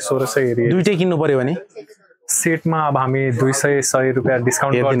 1400-1600 हेरी दुईटै किन्नु पर्यो भने सेटमा अब हामी 200-100 रुपैयाँ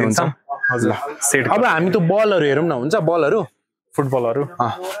डिस्काउन्ट गरिदिन्छौं हजुर सेट अब हामी त बलहरु हेरौँ न हुन्छ बलहरु फुटबलहरु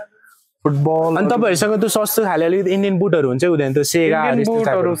फुटबल अनि तपाईहरुसँग त सस्तो खाले अलि इन्डियन बुटहरु हुन्छ उदैन त सेगा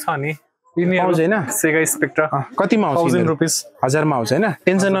बुटहरु छ नि पाउँछ हैन सेगा स्पेक्ट्रा कतिमा आउँछ 1000 रुपैयाँ 1000 मा आउँछ हैन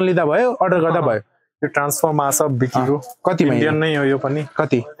टेन्सन नलिदा भयो अर्डर गर्दा भयो यो ट्रान्सफर मा छ बिकीको कतिमा इन्डियन नै हो यो पनि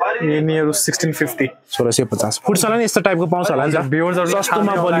कति यिनीहरु 1650 1650 फुटसल नि यस्तो टाइपको पाउँछ होला नि त भ्युअर्सहरु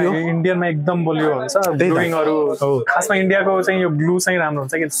सस्तोमा बलियो इन्डियनमा एकदम बलियो हुन्छ ग्लुइङहरु खासमा इन्डियाको चाहिँ यो ग्लु चाहिँ राम्रो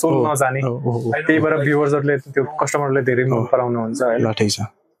हुन्छ कि सोल नजाने त्यही भएर भ्युअर्सहरुले त्यो कस्टमरले धेरै मन पराउनु हुन्छ ल ठीक छ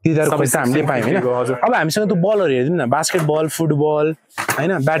तिनीहरु पैसा हामीले पायौं हैन अब हामीसँग त बलहरु हेर्दिन न बास्केटबल फुटबल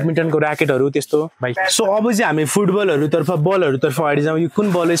हैन ब्याडमिन्टनको र्याकेटहरु त्यस्तो भाइ सो अब चाहिँ हामी फुटबलहरु तर्फ बलहरु तर्फ अगाडि जाउँ यो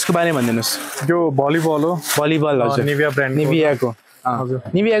कुन बल हो यसको बारेमा भनिदिनुस् यो भलिबल हो भलिबल हजुर निभिया ब्रान्ड निभियाको हजुर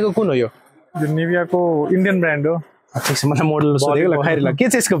निभियाको कुन हो यो निभियाको इन्डियन ब्रान्ड हो ठीक छ मलाई मोडल सोधेको ल खैर ल के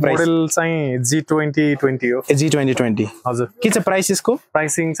छ यसको प्राइस मोडल चाहिँ G2020 हो G2020 हजुर के छ प्राइस यसको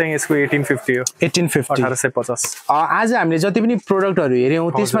प्राइसिङ चाहिँ यसको 1850 हो 1850 1850 आज हामीले जति पनि प्रोडक्टहरु हेर्यौं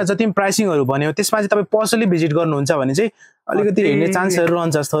त्यसमा जति पनि प्राइसिङहरु भन्यौ त्यसमा चाहिँ तपाई पर्सनली भिजिट गर्नुहुन्छ भने चाहिँ अलिकति हेर्ने चान्सहरु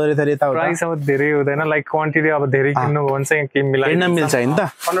रहन्छ थोरै थोरै त प्राइस अब धेरै हुँदैन लाइक क्वान्टिटी अब धेरै किन्नु भयो भने चाहिँ के मिलाइदिन्छ हेर्न मिल्छ हैन त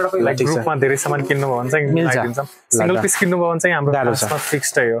लाइक ग्रुपमा धेरै सामान किन्नु भयो भने चाहिँ मिलाइदिन्छ सिंगल पिस किन्नु भयो भने चाहिँ हाम्रो प्राइसमा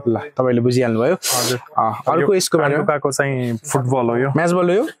फिक्स्ड हो ल तपाईले बुझिहाल्नु भयो हजुर अर्को यसको बारेमा को चाहिँ फुटबल हो यो म्याच बल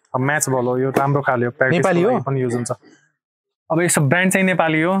हो यो म्याच बल हो यो राम्रो खाले हो प्र्याक्टिस पनि युज हुन्छ अब यसको ब्रान्ड चाहिँ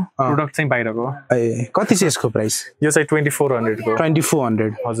नेपाली हो प्रोडक्ट चाहिँ बाहिरको ए कति छ यसको प्राइस यो चाहिँ 2400 को 2400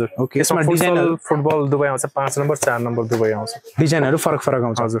 हजुर ओके यसमा डिजाइन फुटबल दुबै आउँछ 5 नम्बर 4 नम्बर दुबै आउँछ डिजाइनहरु फरक फरक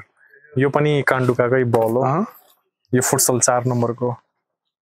आउँछ हजुर यो पनि काण्डुकाकै बल हो यो फुटसल 4 नम्बर को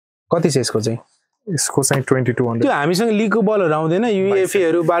कति छ यसको चाहिँ यसको चाहिँ 2200 त्यो हामीसँग लीगको बलहरु आउँदैन युएफए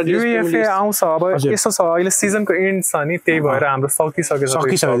हरु बार्गेस युएफए आउँछ अब यसो छ अहिले सिजनको एन्ड छ नि त्यही भएर हाम्रो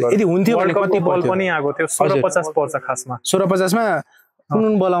सकिसक्यो यदि हुन्थ्यो भने कति बल पनि आएको थियो 1650 पर्छ खासमा 1650 मा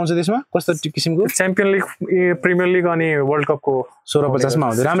कुन बल आउँछ त्यसमा कस्तो किसिमको च्याम्पियन लिग प्रिमियर लिग अनि वर्ल्ड कप को 1650 मा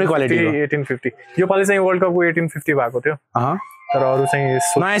आउँछ राम्रै क्वालिटी 1850 यो पालि चाहिँ वर्ल्ड कप को 1850 भएको थियो तर अरु चाहिँ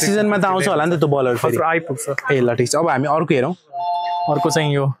नयाँ सिजनमा त आउँछ होला नि त त्यो बलहरु फेरि आइपुग्छ ए ल ठीक छ अब हामी अर्को हेरौँ अर्को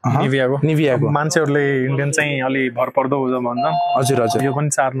चाहिँ यो निभियाको मान्छेहरुले इन्डियन चाहिँ अलि भरपर्दो हुन्छ भन्छ हजुर हजुर यो पनि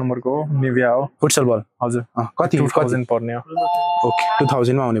 4 नम्बरको हो निभिया हो फुटसल बल हजुर कति 2000 पर्ने हो ओके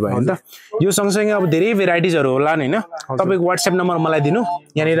 2000 मा आउने भयो नि त यो सँगसँगै अब धेरै भेराइटिजहरु होला नि हैन तपाईको WhatsApp नम्बर मलाई दिनु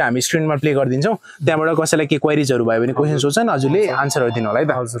यहाँनिर हामी स्क्रिनमा प्ले गरिदिन्छौं त्यहाँबाट कसैलाई के क्वेरीजहरु भयो भने क्वेशन सोध्छ नि हजुरले आन्सरहरु दिनु होला है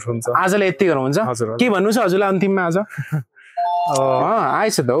त हजुर हुन्छ आजले यति गरौँ हुन्छ के भन्नु छ हजुरलाई अन्तिममा आज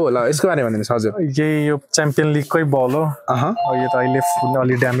आइछ त हो ल यसको बारेमा भनिदिनुस् हजुर यही यो च्याम्पियन लिगकै बल हो यो त अहिले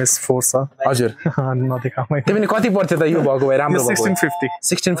अलि ड्यामेज फोर्स छ हजुर नदेखामै त्यो पनि कति पर्थ्यो त यो भएको भए राम्रो भएको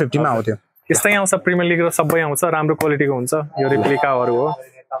 1650 मा आउँथ्यो यस्तै आउँछ प्रिमियर लिग र सबै आउँछ राम्रो क्वालिटीको हुन्छ यो रेप्लिकाहरु हो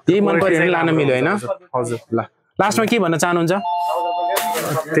यही मन पर्यो भने लान मिल्यो हैन हजुर ल लास्टमा के भन्न चाहनुहुन्छ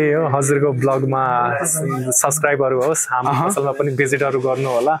त्यही हो हजुरको ब्लगमा सब्स्क्राइबहरु होस् हाम्रो पसलमा पनि भिजिटहरु गर्नु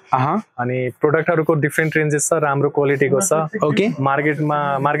होला अनि प्रोडक्टहरुको डिफरेन्ट रेन्जेस छ राम्रो क्वालिटीको छ ओके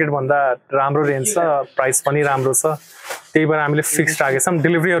मार्केट भन्दा राम्रो रेन्ज छ प्राइस पनि राम्रो छ त्यही भएर हामीले फिक्स राखेछौं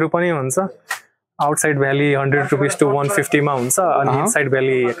डेलिभरीहरु पनि हुन्छ आउटसाइड भ्याली 100 रुपिस टु 150 मा हुन्छ अनि इनसाइड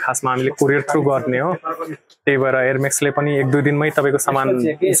भ्याली खासमा हामीले कुरियर थ्रु गर्ने हो त्यही भएर एयरमेक्सले पनि 1-2 दिनमै तपाईको सामान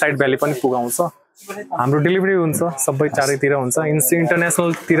इनसाइड भ्याली पनि पुगाउँछ हाम्रो डेलिभरी हुन्छ सबै चारैतिर हुन्छ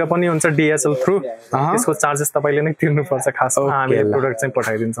इन्टरनेशनल तिर पनि हुन्छ DHL थ्रु त्यसको चार्जेस तपाईले नै तिर्नु पर्छ खासमा हामीले प्रोडक्ट चाहिँ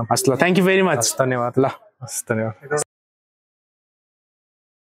पठाइदिन्छौँ हस् ल थ्यांक यू भेरी मच धन्यवाद ल हस् धन्यवाद